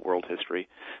throughout world history.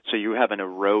 So you have an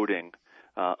eroding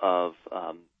of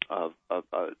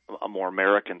a more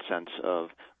American sense of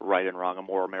right and wrong, a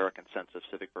more American sense of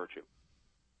civic virtue.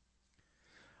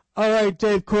 All right,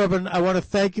 Dave Corbin, I want to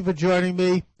thank you for joining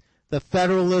me. The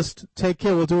Federalist. Take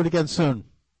care. We'll do it again soon.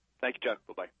 Thank you, John.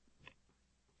 Bye-bye.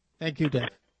 Thank you, Dave.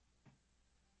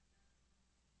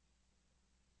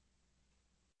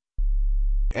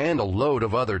 and a load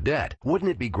of other debt.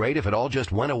 Wouldn't it be great if it all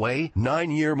just went away?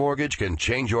 9-year mortgage can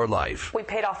change your life. We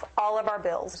paid off all of our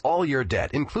bills. All your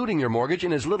debt, including your mortgage,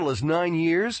 in as little as 9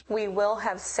 years? We will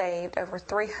have saved over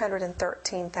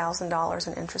 $313,000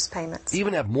 in interest payments.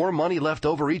 Even have more money left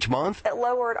over each month? It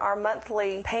lowered our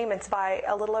monthly payments by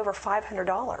a little over $500.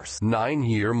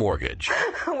 9-year mortgage.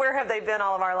 Where have they been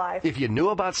all of our life? If you knew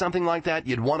about something like that,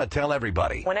 you'd want to tell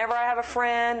everybody. Whenever I have a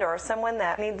friend or someone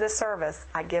that needs this service,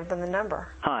 I give them the number.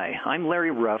 Hi, I'm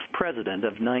Larry Ruff, president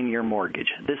of 9-Year Mortgage.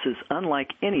 This is unlike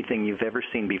anything you've ever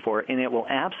seen before, and it will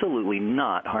absolutely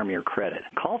not harm your credit.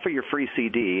 Call for your free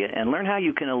CD and learn how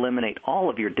you can eliminate all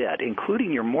of your debt,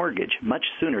 including your mortgage, much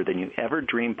sooner than you ever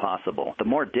dreamed possible. The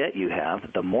more debt you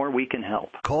have, the more we can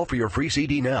help. Call for your free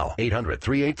CD now.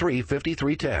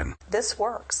 800-383-5310. This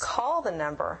works. Call the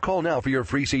number. Call now for your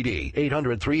free CD.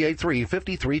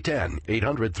 800-383-5310.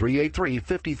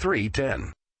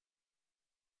 800-383-5310.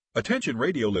 Attention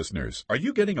radio listeners, are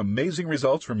you getting amazing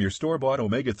results from your store-bought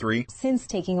omega-3? Since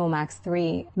taking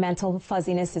Omax-3, mental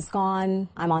fuzziness is gone.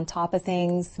 I'm on top of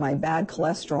things. My bad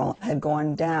cholesterol had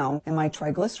gone down, and my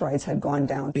triglycerides had gone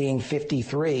down. Being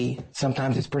 53,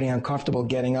 sometimes it's pretty uncomfortable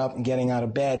getting up and getting out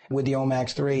of bed. With the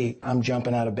Omax-3, I'm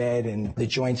jumping out of bed, and the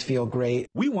joints feel great.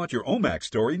 We want your Omax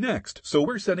story next, so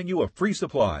we're sending you a free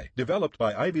supply. Developed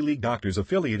by Ivy League doctors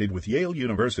affiliated with Yale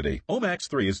University,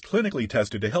 Omax-3 is clinically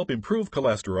tested to help improve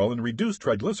cholesterol and reduce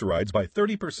triglycerides by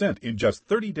 30% in just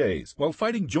 30 days, while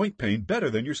fighting joint pain better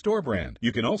than your store brand.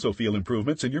 You can also feel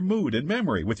improvements in your mood and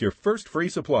memory with your first free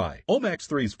supply.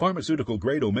 Omax-3's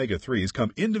pharmaceutical-grade omega-3s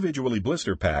come individually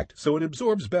blister-packed, so it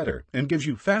absorbs better and gives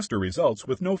you faster results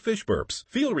with no fish burps.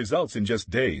 Feel results in just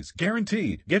days,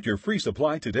 guaranteed. Get your free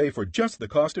supply today for just the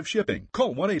cost of shipping.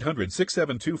 Call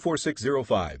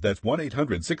 1-800-672-4605. That's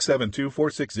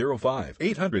 1-800-672-4605.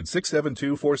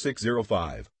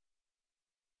 800-672-4605.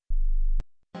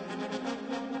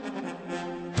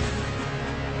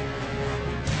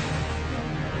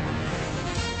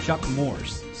 Chuck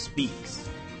Morse speaks.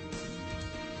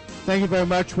 Thank you very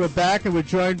much. We're back, and we're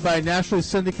joined by nationally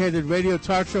syndicated radio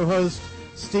talk show host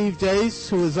Steve Deace,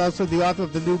 who is also the author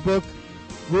of the new book,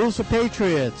 Rules for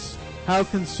Patriots, How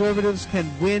Conservatives Can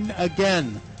Win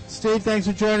Again. Steve, thanks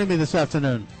for joining me this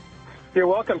afternoon. You're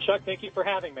welcome, Chuck. Thank you for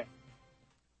having me.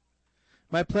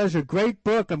 My pleasure. Great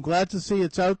book. I'm glad to see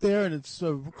it's out there, and it's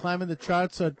climbing the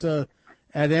charts at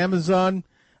Amazon.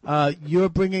 You're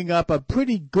bringing up a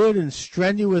pretty good and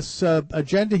strenuous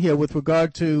agenda here with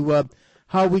regard to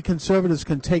how we conservatives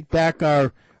can take back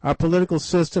our political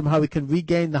system, how we can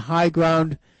regain the high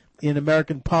ground in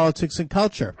American politics and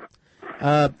culture.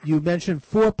 You mentioned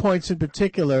 4 points in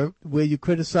particular where you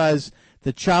criticize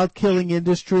the child-killing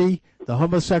industry, the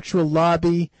homosexual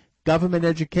lobby, government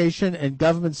education, and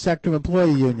government sector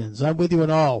employee unions. I'm with you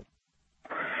on all.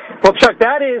 Well, Chuck,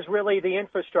 that is really the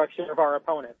infrastructure of our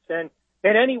opponents. And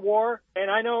in any war,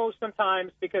 and I know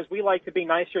sometimes because we like to be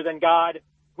nicer than God,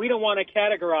 we don't want to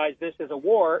categorize this as a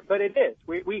war, but it is.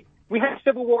 We have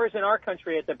civil wars in our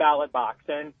country at the ballot box.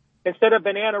 And instead of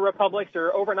banana republics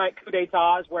or overnight coup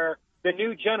d'etats where the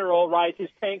new general rides his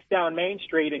tanks down Main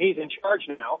Street and he's in charge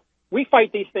now, we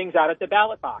fight these things out at the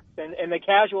ballot box. And the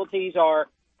casualties are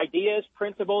ideas,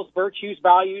 principles, virtues,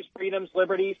 values, freedoms,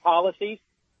 liberties, policies.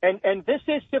 And this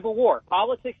is civil war.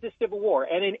 Politics is civil war.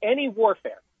 And in any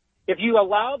warfare, if you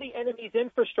allow the enemy's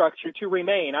infrastructure to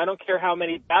remain, I don't care how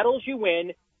many battles you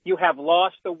win, you have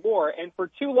lost the war. And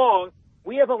for too long,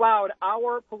 we have allowed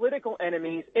our political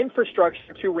enemies'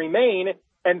 infrastructure to remain,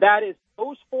 and that is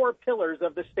those 4 pillars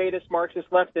of the statist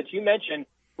Marxist left that you mentioned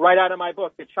right out of my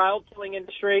book: the child-killing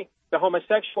industry, the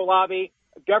homosexual lobby,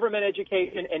 government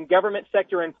education, and government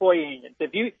sector employee unions.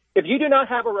 If you do not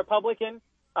have a Republican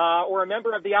or a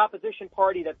member of the opposition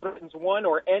party that threatens one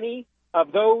or any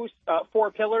of those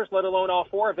 4 pillars, let alone all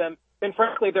 4 of them, then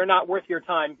frankly they're not worth your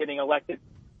time getting elected.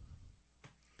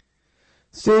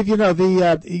 Steve, you know,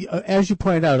 as you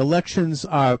point out, elections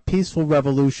are peaceful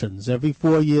revolutions. Every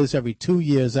 4 years, every 2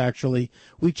 years, actually,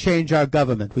 we change our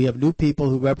government. We have new people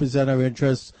who represent our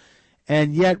interests,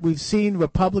 and yet we've seen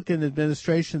Republican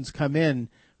administrations come in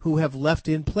who have left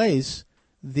in place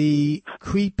the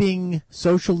creeping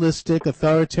socialistic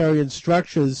authoritarian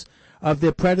structures of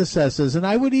their predecessors. And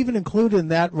I would even include in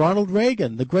that Ronald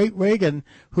Reagan, the great Reagan,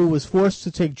 who was forced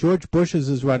to take George Bush as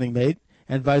his running mate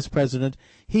and vice president.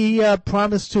 He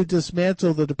promised to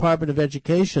dismantle the Department of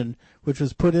Education, which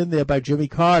was put in there by Jimmy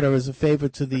Carter as a favor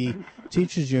to the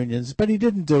teachers' unions, but he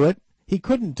didn't do it. He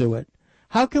couldn't do it.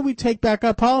 How can we take back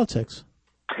our politics?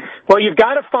 Well, you've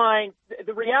got to find –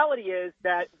 the reality is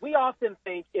that we often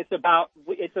think it's about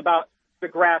the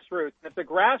grassroots. And if the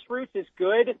grassroots is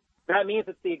good, that means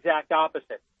it's the exact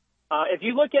opposite. If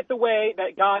you look at the way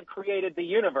that God created the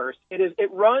universe,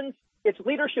 its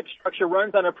leadership structure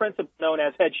runs on a principle known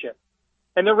as headship.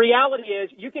 And the reality is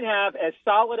you can have as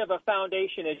solid of a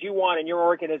foundation as you want in your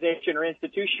organization or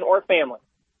institution or family.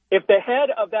 If the head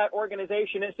of that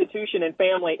organization, institution, and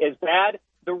family is bad,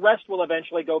 the rest will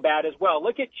eventually go bad as well.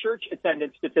 Look at church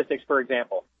attendance statistics, for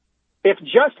example. If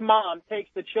just mom takes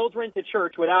the children to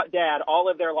church without dad all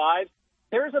of their lives,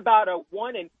 there's about a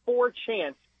 1 in 4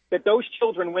 chance that those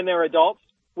children, when they're adults,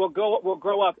 will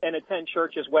grow up and attend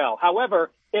church as well.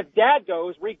 However, if dad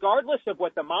goes, regardless of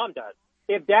what the mom does,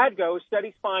 if dad goes,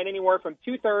 studies find anywhere from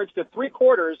 2/3 to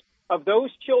 3/4 of those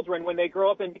children, when they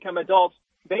grow up and become adults,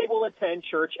 they will attend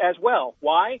church as well.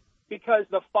 Why? Because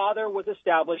the father was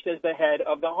established as the head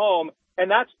of the home.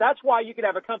 And that's why you could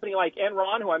have a company like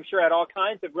Enron, who I'm sure had all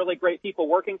kinds of really great people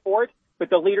working for it, but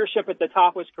the leadership at the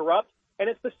top was corrupt. And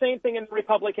it's the same thing in the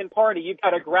Republican Party. You've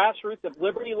got a grassroots of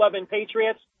liberty-loving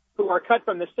patriots who are cut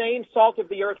from the same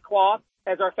salt-of-the-earth cloth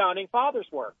as our founding fathers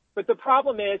were. But the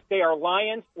problem is they are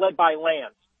lions led by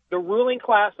lambs. The ruling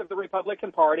class of the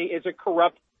Republican Party is a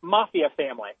corrupt mafia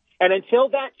family. And until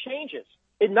that changes,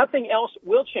 nothing else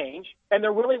will change, and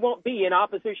there really won't be an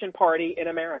opposition party in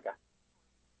America.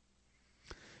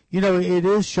 You know, it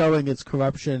is showing its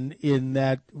corruption in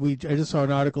that I just saw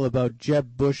an article about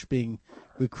Jeb Bush being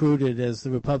recruited as the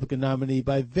Republican nominee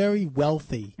by very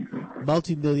wealthy,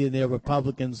 multimillionaire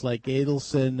Republicans like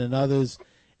Adelson and others.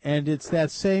 And it's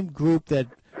that same group that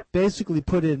basically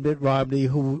put in Mitt Romney,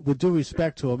 who, with due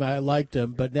respect to him, I liked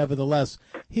him, but nevertheless,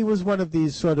 he was one of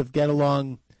these sort of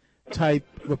get-along type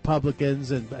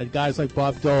Republicans and guys like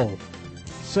Bob Dole.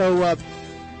 So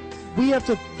we have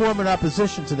to form an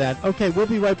opposition to that. Okay, we'll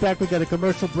be right back. We've got a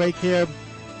commercial break here.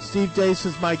 Steve Deace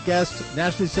is my guest,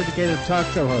 nationally syndicated talk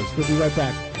show host. We'll be right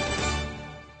back.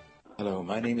 Hello,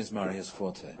 my name is Marius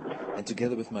Forte, and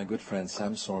together with my good friend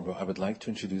Sam Sorbo, I would like to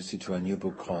introduce you to a new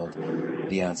book called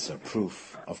The Answer,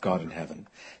 Proof of God in Heaven.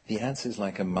 The answer is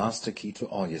like a master key to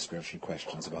all your spiritual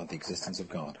questions about the existence of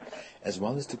God, as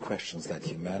well as to questions that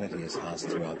humanity has asked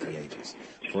throughout the ages.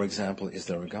 For example, is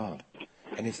there a God?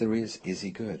 And if there is he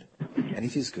good? And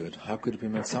if he's good, how could it be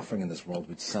meant suffering in this world,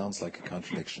 which sounds like a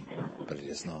contradiction, but it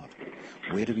is not?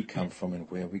 Where do we come from, and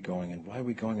where are we going, and why are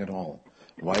we going at all?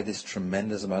 Why this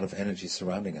tremendous amount of energy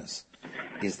surrounding us?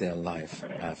 Is there life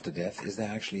after death? Is there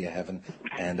actually a heaven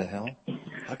and a hell?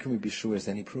 How can we be sure there's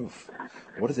any proof?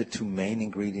 What are the 2 main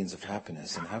ingredients of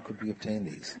happiness, and how could we obtain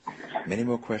these? Many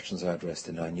more questions are addressed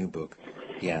in our new book,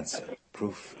 The Answer,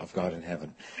 Proof of God in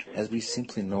Heaven. As we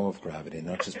simply know of gravity and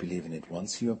not just believe in it,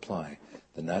 once you apply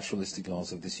the naturalistic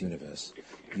laws of this universe,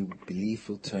 you belief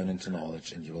will turn into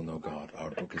knowledge and you will know God. Our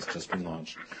book has just been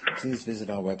launched. Please visit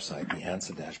our website,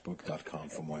 theanswer-book.com,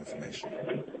 for more information.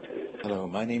 Hello,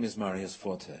 my name is Marius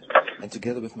Forte, and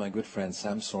together with my good friend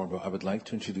Sam Sorbo, I would like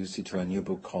to introduce you to a new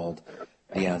book called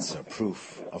The Answer,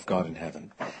 Proof of God in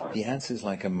Heaven. The answer is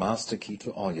like a master key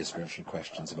to all your spiritual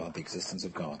questions about the existence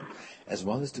of God, as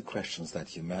well as to questions that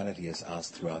humanity has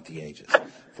asked throughout the ages.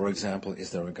 For example, is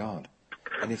there a God?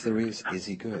 And if there is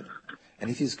he good?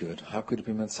 And if he's good, how could it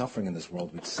be meant suffering in this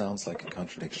world, which sounds like a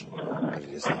contradiction, but it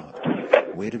is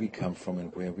not? Where do we come from,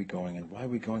 and where are we going, and why are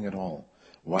we going at all?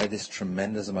 Why this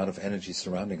tremendous amount of energy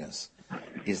surrounding us?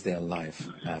 Is there life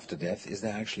after death? Is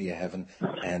there actually a heaven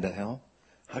and a hell?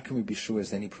 How can we be sure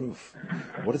there's any proof?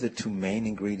 What are the 2 main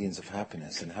ingredients of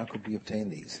happiness, and how could we obtain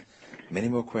these? Many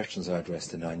more questions are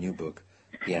addressed in our new book,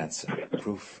 The Answer,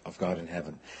 Proof of God in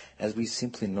Heaven. As we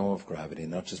simply know of gravity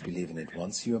and not just believe in it,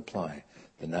 once you apply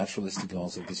the naturalistic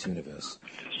laws of this universe,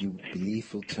 your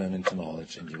belief will turn into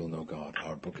knowledge and you will know God.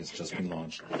 Our book has just been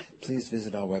launched. Please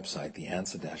visit our website,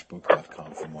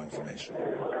 theanswer-book.com, for more information.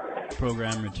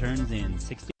 Program returns in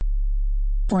 60.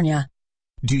 California.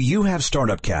 Do you have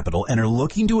startup capital and are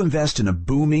looking to invest in a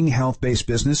booming health-based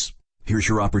business? Here's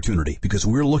your opportunity, because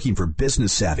we're looking for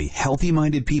business-savvy,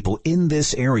 healthy-minded people in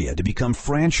this area to become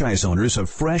franchise owners of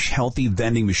Fresh Healthy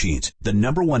Vending Machines, the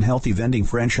 #1 healthy vending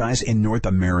franchise in North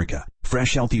America.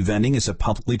 Fresh Healthy Vending is a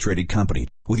publicly traded company.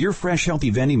 With your Fresh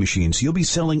Healthy Vending Machines, you'll be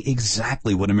selling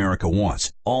exactly what America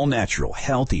wants: all natural,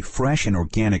 healthy, fresh, and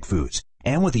organic foods.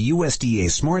 And with the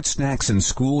USDA Smart Snacks and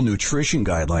School Nutrition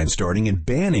Guidelines starting and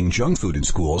banning junk food in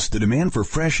schools, the demand for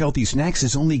fresh, healthy snacks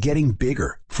is only getting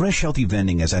bigger. Fresh Healthy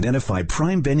Vending has identified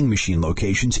prime vending machine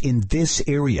locations in this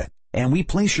area, and we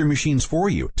place your machines for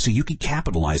you so you can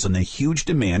capitalize on the huge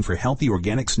demand for healthy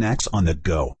organic snacks on the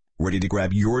go. Ready to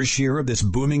grab your share of this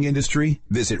booming industry?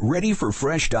 Visit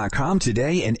ReadyForFresh.com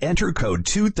today and enter code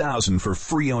 2000 for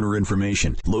free owner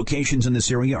information. Locations in this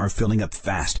area are filling up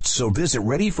fast, so visit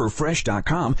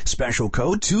ReadyForFresh.com, special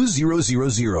code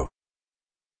 2000.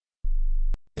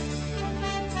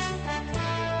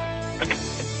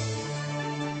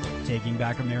 Taking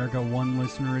back America one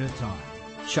listener at a time.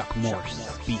 Chuck Morse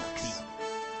speaks.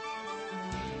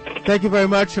 Thank you very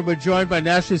much. And we're joined by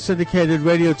nationally syndicated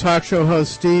radio talk show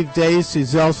host Steve Deace.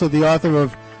 He's also the author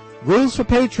of Rules for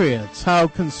Patriots, How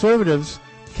Conservatives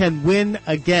Can Win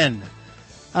Again.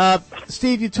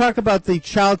 Steve, you talk about the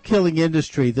child-killing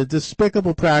industry, the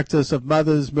despicable practice of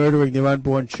mothers murdering their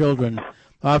unborn children,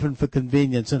 often for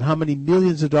convenience, and how many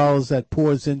millions of dollars that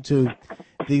pours into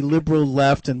the liberal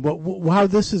left, and how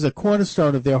this is a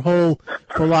cornerstone of their whole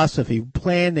philosophy,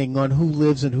 planning on who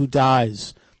lives and who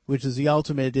dies, which is the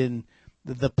ultimate in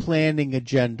the planning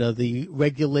agenda, the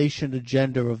regulation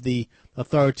agenda of the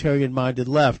authoritarian-minded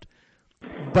left.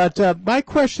 But my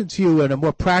question to you in a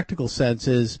more practical sense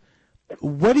is,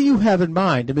 what do you have in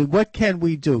mind? I mean, what can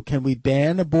we do? Can we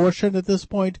ban abortion at this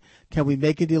point? Can we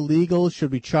make it illegal?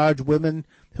 Should we charge women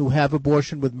who have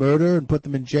abortion with murder and put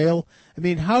them in jail? I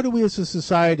mean, how do we as a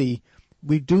society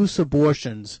reduce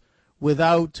abortions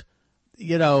without,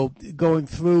 going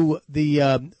through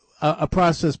the a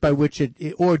process by which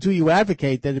or do you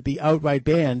advocate that it be outright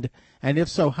banned? And if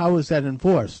so, how is that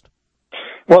enforced?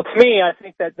 Well, to me, I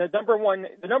think that the number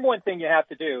one thing you have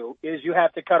to do is you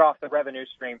have to cut off the revenue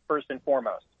stream first and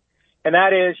foremost. And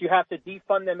that is you have to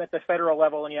defund them at the federal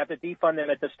level and you have to defund them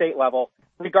at the state level,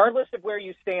 regardless of where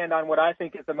you stand on what I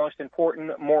think is the most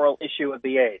important moral issue of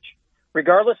the age.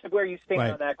 Regardless of where you stand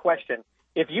on that question,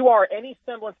 if you are any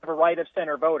semblance of a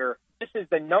right-of-center voter, this is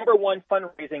the number one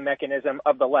fundraising mechanism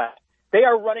of the left. They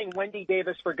are running Wendy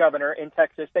Davis for governor in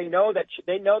Texas. They know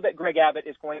that Greg Abbott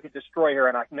is going to destroy her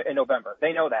in November.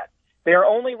 They know that. They are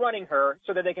only running her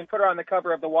so that they can put her on the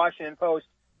cover of the Washington Post,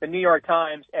 the New York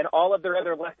Times, and all of their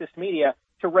other leftist media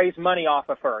to raise money off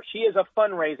of her. She is a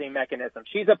fundraising mechanism.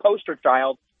 She's a poster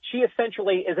child. She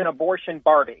essentially is an abortion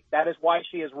Barbie. That is why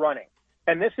she is running.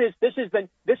 And this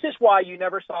is why you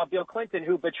never saw Bill Clinton,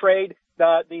 who betrayed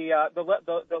the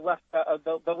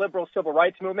liberal civil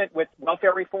rights movement with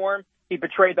welfare reform. He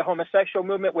betrayed the homosexual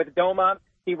movement with DOMA.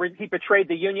 He betrayed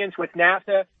the unions with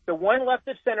NASA. The one left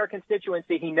of center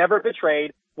constituency he never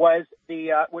betrayed was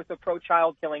the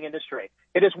pro-child killing industry.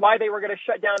 It is why they were going to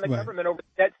shut down the government over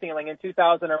the debt ceiling in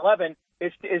 2011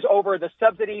 is over the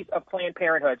subsidies of Planned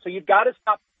Parenthood. So you've got to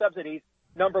stop the subsidies,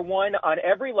 number one, on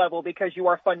every level because you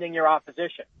are funding your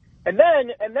opposition. And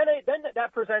then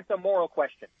that presents a moral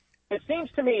question. It seems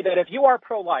to me that if you are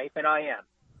pro-life, and I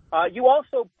am, you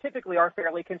also typically are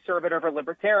fairly conservative or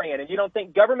libertarian, and you don't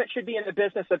think government should be in the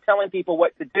business of telling people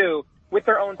what to do with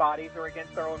their own bodies or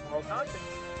against their own moral conscience.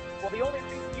 Well, the only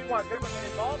reason you want government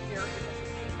involved here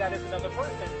is that it's another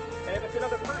person, and if it's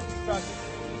another person,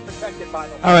 it's protected by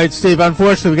the law. All right, Steve,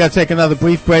 unfortunately, we've got to take another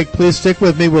brief break. Please stick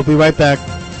with me. We'll be right back.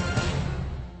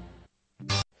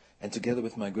 And together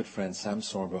with my good friend Sam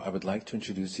Sorbo, I would like to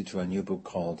introduce you to a new book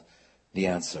called The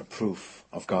Answer, Proof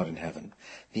of God in Heaven.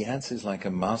 The answer is like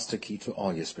a master key to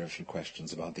all your spiritual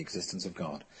questions about the existence of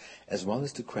God, as well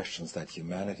as to questions that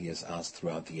humanity has asked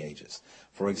throughout the ages.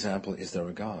 For example, is there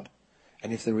a God?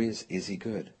 And if there is he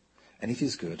good? And if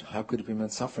he's good, how could it be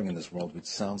meant suffering in this world, which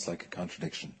sounds like a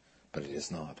contradiction, but it is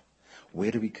not?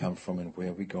 Where do we come from and where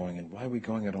are we going and why are we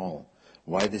going at all?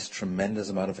 Why this tremendous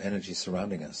amount of energy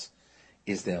surrounding us?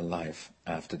 Is there life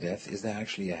after death? Is there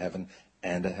actually a heaven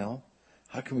and a hell?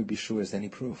 How can we be sure as any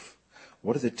proof?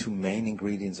 What are the two main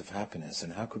ingredients of happiness,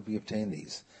 and how could we obtain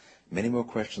these? Many more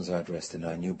questions are addressed in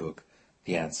our new book,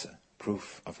 The Answer,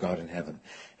 Proof of God in Heaven.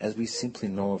 As we simply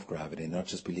know of gravity, not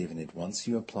just believe in it, once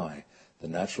you apply the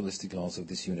naturalistic laws of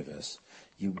this universe,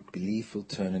 your belief will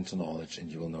turn into knowledge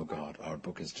and you will know God. Our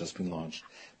book has just been launched.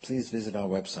 Please visit our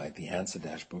website,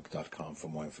 theanswer-book.com, for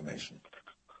more information.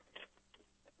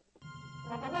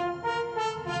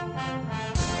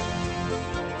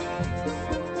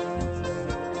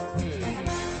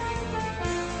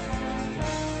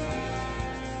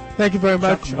 Thank you very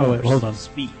much. Oh, wait, hold on.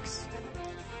 Speaks.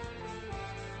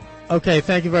 Okay,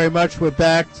 thank you very much. We're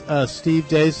back. Steve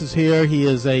Deace is here. He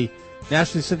is a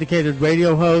nationally syndicated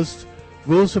radio host.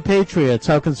 Rules for Patriots,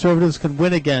 How Conservatives Can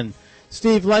Win Again.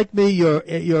 Steve, like me,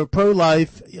 you're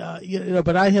pro-life,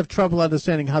 but I have trouble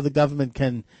understanding how the government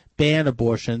can ban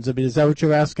abortions. I mean, is that what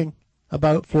you're asking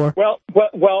about for? Well,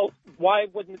 why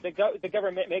wouldn't the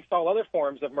government makes all other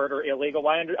forms of murder illegal?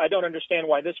 I don't understand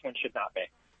why this one should not be.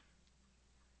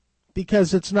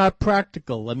 Because it's not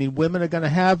practical. I mean, women are going to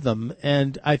have them,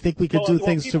 and I think we could do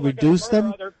things to reduce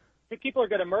them. People are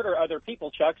going to murder other people,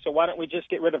 Chuck, so why don't we just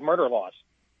get rid of murder laws?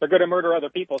 They're going to murder other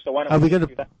people, so why don't we do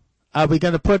that? Are we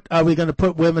going to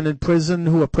put women in prison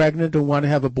who are pregnant and want to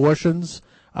have abortions?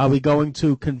 Are we going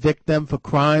to convict them for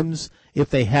crimes if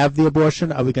they have the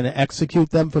abortion? Are we going to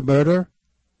execute them for murder?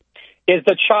 Is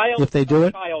the child if they do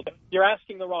it? Child? You're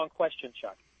asking the wrong question,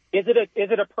 Chuck. Is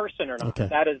it a person or not? Okay.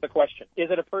 That is the question. Is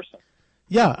it a person?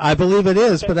 Yeah, I believe it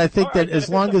is, but I think that as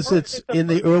long as it's in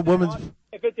the woman's...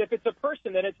 If it's a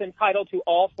person, then it's entitled to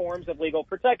all forms of legal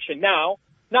protection. Now,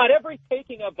 not every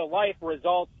taking of the life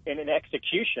results in an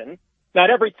execution. Not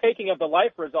every taking of the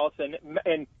life results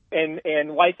in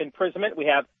life imprisonment. We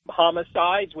have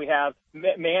homicides, we have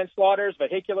manslaughters,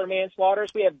 vehicular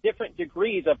manslaughters. We have different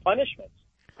degrees of punishments.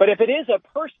 But if it is a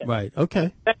person, right?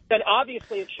 Okay. Then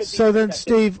obviously it should be. So then,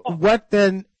 Steve, what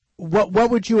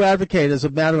would you advocate as a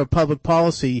matter of public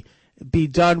policy be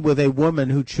done with a woman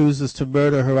who chooses to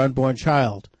murder her unborn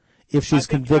child if she's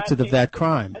convicted of that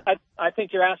crime? I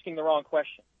think you're asking the wrong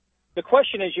question. The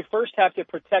question is, you first have to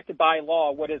protect by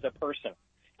law what is a person,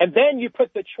 and then you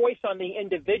put the choice on the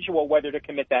individual whether to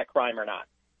commit that crime or not.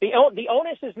 The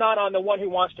onus is not on the one who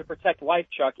wants to protect life,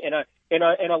 Chuck, in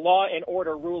a law and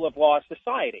order, rule of law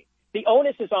society. The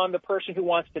onus is on the person who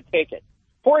wants to take it.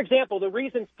 For example, the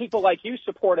reasons people like you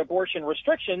support abortion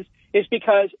restrictions is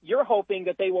because you're hoping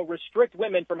that they will restrict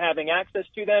women from having access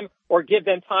to them or give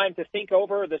them time to think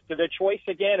over the choice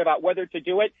again about whether to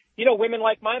do it. You know, women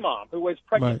like my mom, who was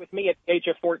pregnant with me at the age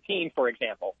of 14, for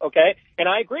example, okay? And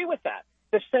I agree with that.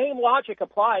 The same logic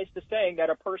applies to saying that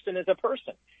a person is a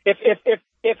person.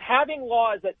 If having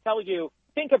laws that tell you,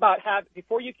 think about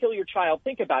before you kill your child,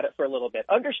 think about it for a little bit.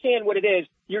 Understand what it is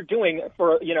you're doing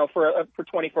for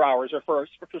 24 hours or for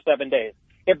 7 days.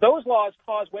 If those laws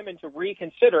cause women to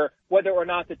reconsider whether or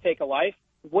not to take a life,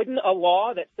 wouldn't a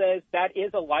law that says that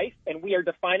is a life and we are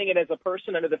defining it as a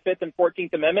person under the 5th and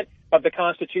 14th Amendment of the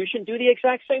Constitution do the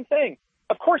exact same thing?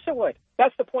 Of course it would.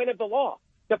 That's the point of the law.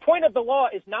 The point of the law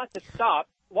is not to stop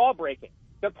law breaking.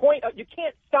 The point you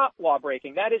can't stop law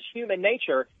breaking. That is human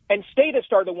nature, and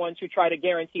statists are the ones who try to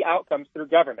guarantee outcomes through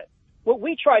government. What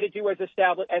we try to do as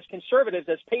conservatives,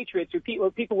 as patriots,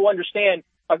 people who understand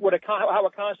how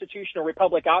a constitutional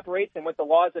republic operates and what the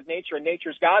laws of nature and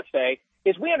nature's God say,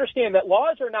 is we understand that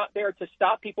laws are not there to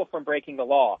stop people from breaking the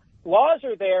law. Laws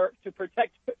are there to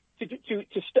protect,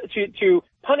 to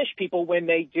punish people when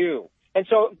they do. And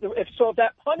so, if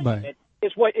that punishment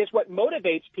is what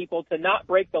motivates people to not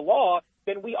break the law,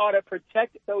 then we ought to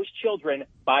protect those children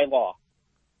by law.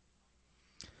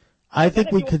 I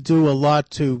think we could do a lot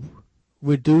to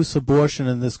reduce abortion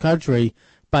in this country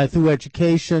through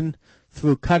education,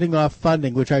 through cutting off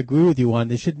funding, which I agree with you on.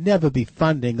 There should never be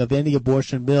funding of any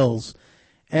abortion bills,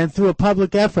 and through a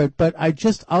public effort. But I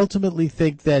just ultimately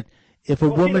think that if a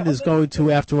woman is going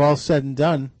to, after all said and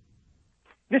done,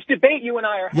 this debate you and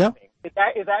I are having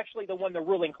is actually the one the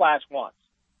ruling class wants.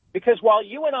 Because while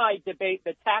you and I debate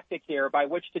the tactic here by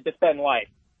which to defend life,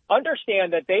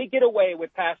 understand that they get away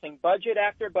with passing budget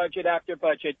after budget after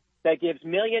budget that gives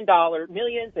millions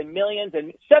and millions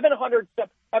and 700.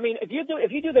 I mean, if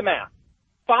you do the math,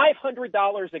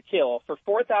 $500 a kill for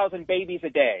 4,000 babies a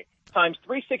day times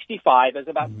 365 is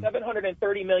about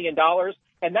 $730 million,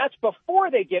 and that's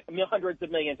before they get hundreds of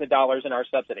millions of dollars in our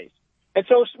subsidies. And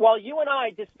so while you and I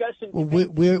discuss...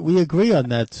 we agree on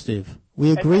that, Steve.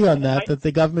 We agree on that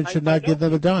the government should not give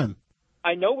them a dime.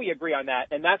 I know we agree on that,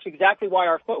 and that's exactly why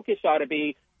our focus ought to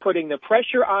be putting the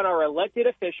pressure on our elected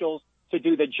officials to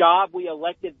do the job we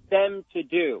elected them to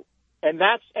do. And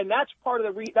that's part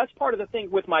of the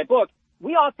thing with my book.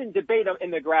 We often debate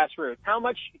in the grassroots. How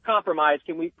much compromise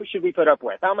should we put up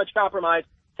with? How much compromise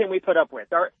can we put up with?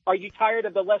 Are you tired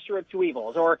of the lesser of two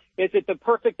evils? Or is it the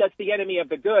perfect that's the enemy of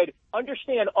the good?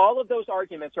 Understand all of those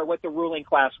arguments are what the ruling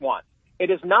class wants. It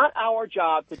is not our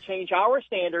job to change our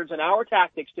standards and our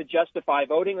tactics to justify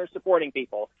voting or supporting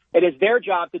people. It is their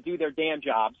job to do their damn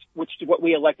jobs, which is what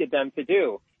we elected them to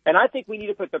do. And I think we need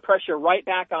to put the pressure right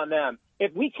back on them.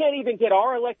 If we can't even get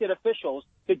our elected officials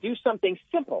to do something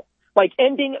simple, like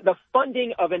ending the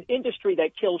funding of an industry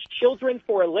that kills children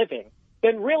for a living,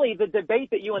 then really the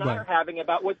debate that you and I are having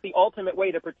about what's the ultimate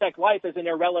way to protect life is an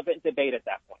irrelevant debate at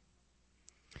that point.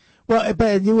 Well,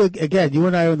 but you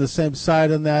and I are on the same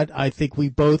side on that. I think we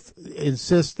both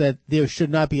insist that there should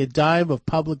not be a dime of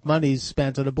public monies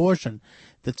spent on abortion.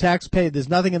 The taxpayer, there's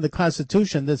nothing in the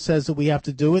Constitution that says that we have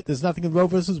to do it. There's nothing in Roe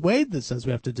versus Wade that says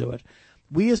we have to do it.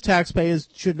 We as taxpayers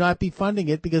should not be funding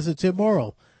it because it's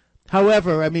immoral.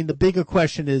 However, I mean, the bigger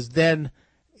question is then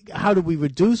how do we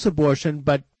reduce abortion?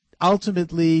 But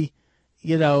ultimately,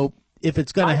 you know, if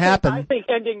it's going to happen. I think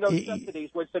ending those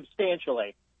subsidies would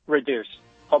substantially reduce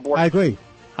abortion.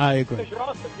 I agree. You're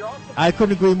also I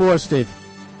couldn't agree more, Steve.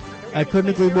 I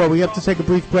couldn't agree more. We have to take a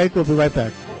brief break. We'll be right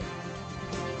back.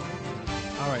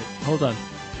 All right. Hold on.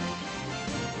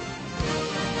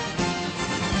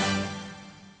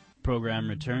 Program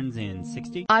returns in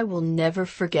 60. I will never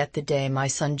forget the day my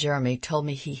son Jeremy told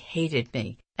me he hated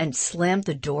me and slammed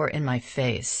the door in my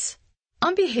face.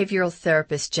 I'm behavioral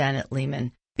therapist Janet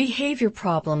Lehman. Behavior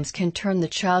problems can turn the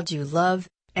child you love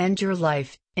and your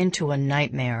life into a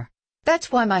nightmare.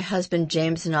 That's why my husband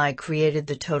James and I created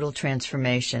the Total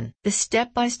Transformation, the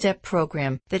step-by-step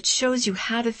program that shows you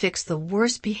how to fix the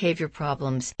worst behavior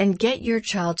problems and get your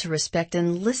child to respect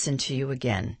and listen to you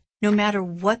again. No matter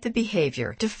what the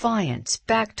behavior, defiance,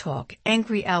 backtalk,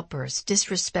 angry outbursts,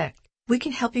 disrespect, we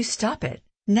can help you stop it.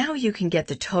 Now you can get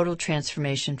the Total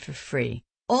Transformation for free.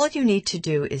 All you need to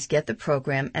do is get the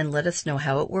program and let us know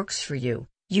how it works for you.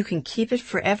 You can keep it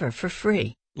forever for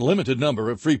free. Limited number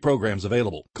of free programs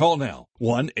available. Call now.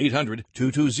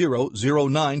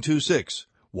 1-800-220-0926.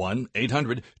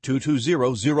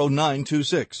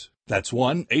 1-800-220-0926. That's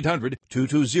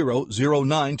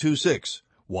 1-800-220-0926.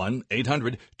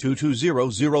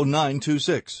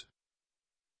 1-800-220-0926.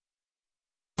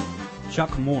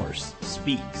 Chuck Morse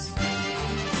speaks.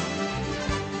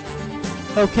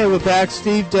 Okay, we're back.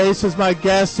 Steve Deace is my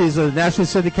guest. He's a nationally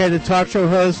syndicated talk show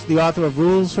host, the author of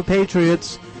Rules for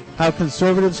Patriots, How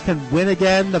Conservatives Can Win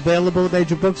Again, available at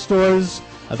major bookstores,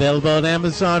 available at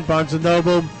Amazon, Barnes &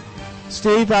 Noble.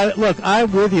 Steve,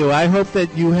 I'm with you. I hope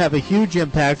that you have a huge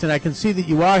impact, and I can see that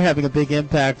you are having a big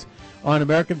impact on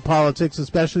American politics,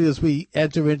 especially as we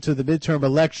enter into the midterm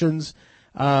elections.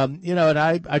 And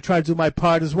I try to do my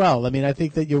part as well. I mean, I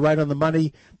think that you're right on the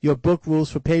money. Your book,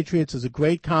 Rules for Patriots, is a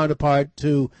great counterpart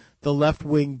to the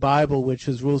left-wing Bible, which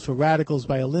is Rules for Radicals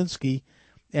by Alinsky.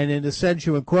 And in a sense,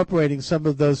 you're incorporating some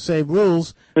of those same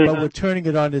rules, but we're turning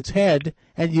it on its head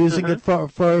and using it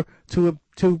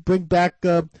to bring back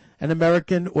an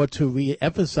American, or to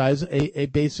re-emphasize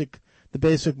the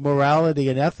basic morality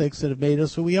and ethics that have made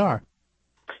us who we are.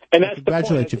 And that's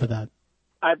congratulate you for that.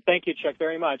 Thank you, Chuck,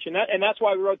 very much. And that's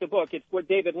why we wrote the book. It's what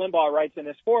David Limbaugh writes in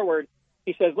his foreword.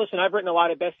 He says, listen, I've written a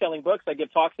lot of best-selling books. I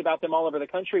give talks about them all over the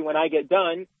country. When I get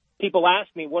done, people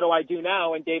ask me, what do I do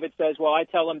now? And David says, well, I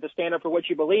tell them to stand up for what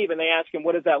you believe. And they ask him,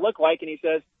 what does that look like? And he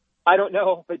says, I don't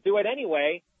know, but do it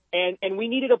anyway. And we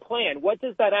needed a plan. What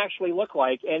does that actually look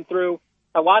like? And through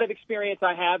a lot of experience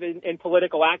I have in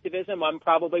political activism, I'm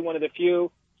probably one of the few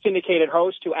syndicated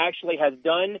hosts who actually has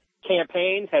done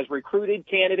campaigns, has recruited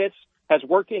candidates, has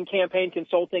worked in campaign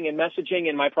consulting and messaging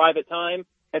in my private time.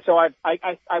 And so I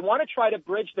want to try to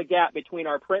bridge the gap between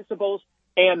our principles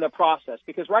and the process,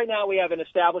 because right now we have an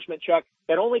establishment, Chuck,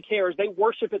 that only cares. They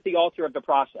worship at the altar of the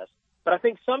process. But I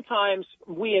think sometimes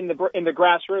we in the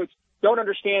grassroots don't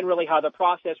understand really how the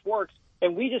process works.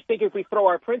 And we just think if we throw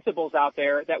our principles out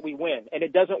there that we win. And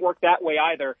it doesn't work that way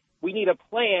either. We need a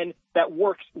plan that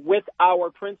works with our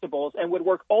principles and would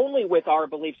work only with our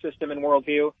belief system and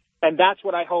worldview. And that's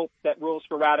what I hope that Rules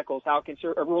for Radicals,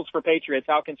 Rules for Patriots,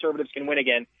 How Conservatives Can Win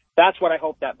Again. That's what I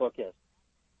hope that book is.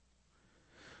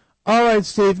 All right,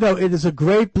 Steve. No, it is a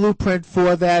great blueprint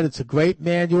for that. It's a great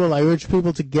manual. I urge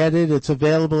people to get it. It's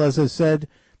available, as I said,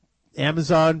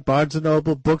 Amazon, Barnes &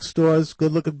 Noble, bookstores.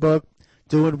 Good-looking book,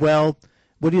 doing well.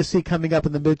 What do you see coming up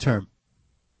in the midterm?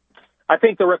 I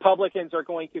think the Republicans are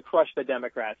going to crush the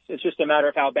Democrats. It's just a matter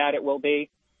of how bad it will be.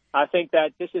 I think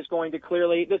that this is going to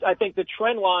I think the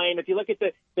trend line, if you look at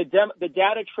the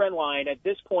data trend line at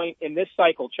this point in this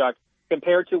cycle, Chuck,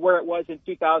 compared to where it was in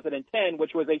 2010,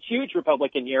 which was a huge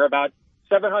Republican year, about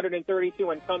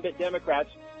 732 incumbent Democrats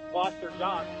lost their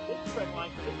jobs. This trend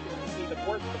line for this year is even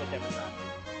worse for the Democrats.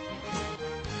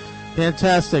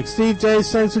 Fantastic. Steve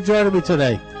Deace, thanks for joining me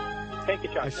today. Thank you,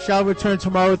 Chuck. I shall return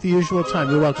tomorrow at the usual time.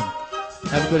 You're welcome.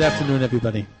 Have a good afternoon,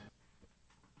 everybody.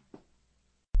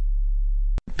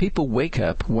 People wake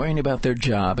up worrying about their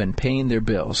job and paying their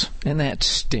bills, and that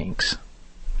stinks.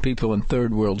 People in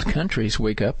third world countries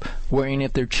wake up worrying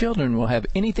if their children will have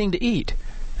anything to eat,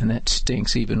 and that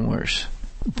stinks even worse.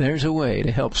 There's a way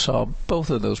to help solve both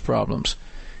of those problems.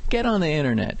 Get on the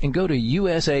internet and go to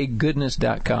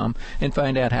usagoodness.com and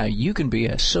find out how you can be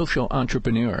a social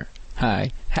entrepreneur. Hi,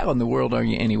 how in the world are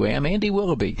you anyway? I'm Andy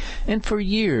Willoughby, and for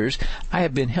years I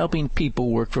have been helping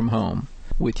people work from home.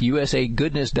 With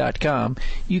usagoodness.com,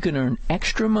 you can earn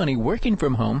extra money working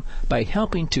from home by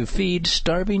helping to feed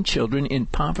starving children in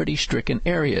poverty-stricken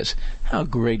areas. How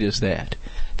great is that?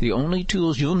 The only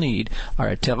tools you'll need are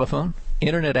a telephone,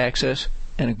 internet access,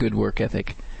 and a good work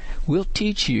ethic. We'll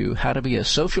teach you how to be a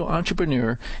social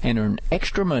entrepreneur and earn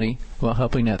extra money while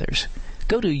helping others.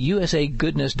 Go to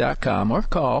usagoodness.com or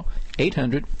call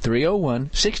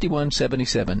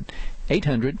 800-301-6177.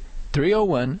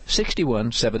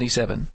 800-301-6177.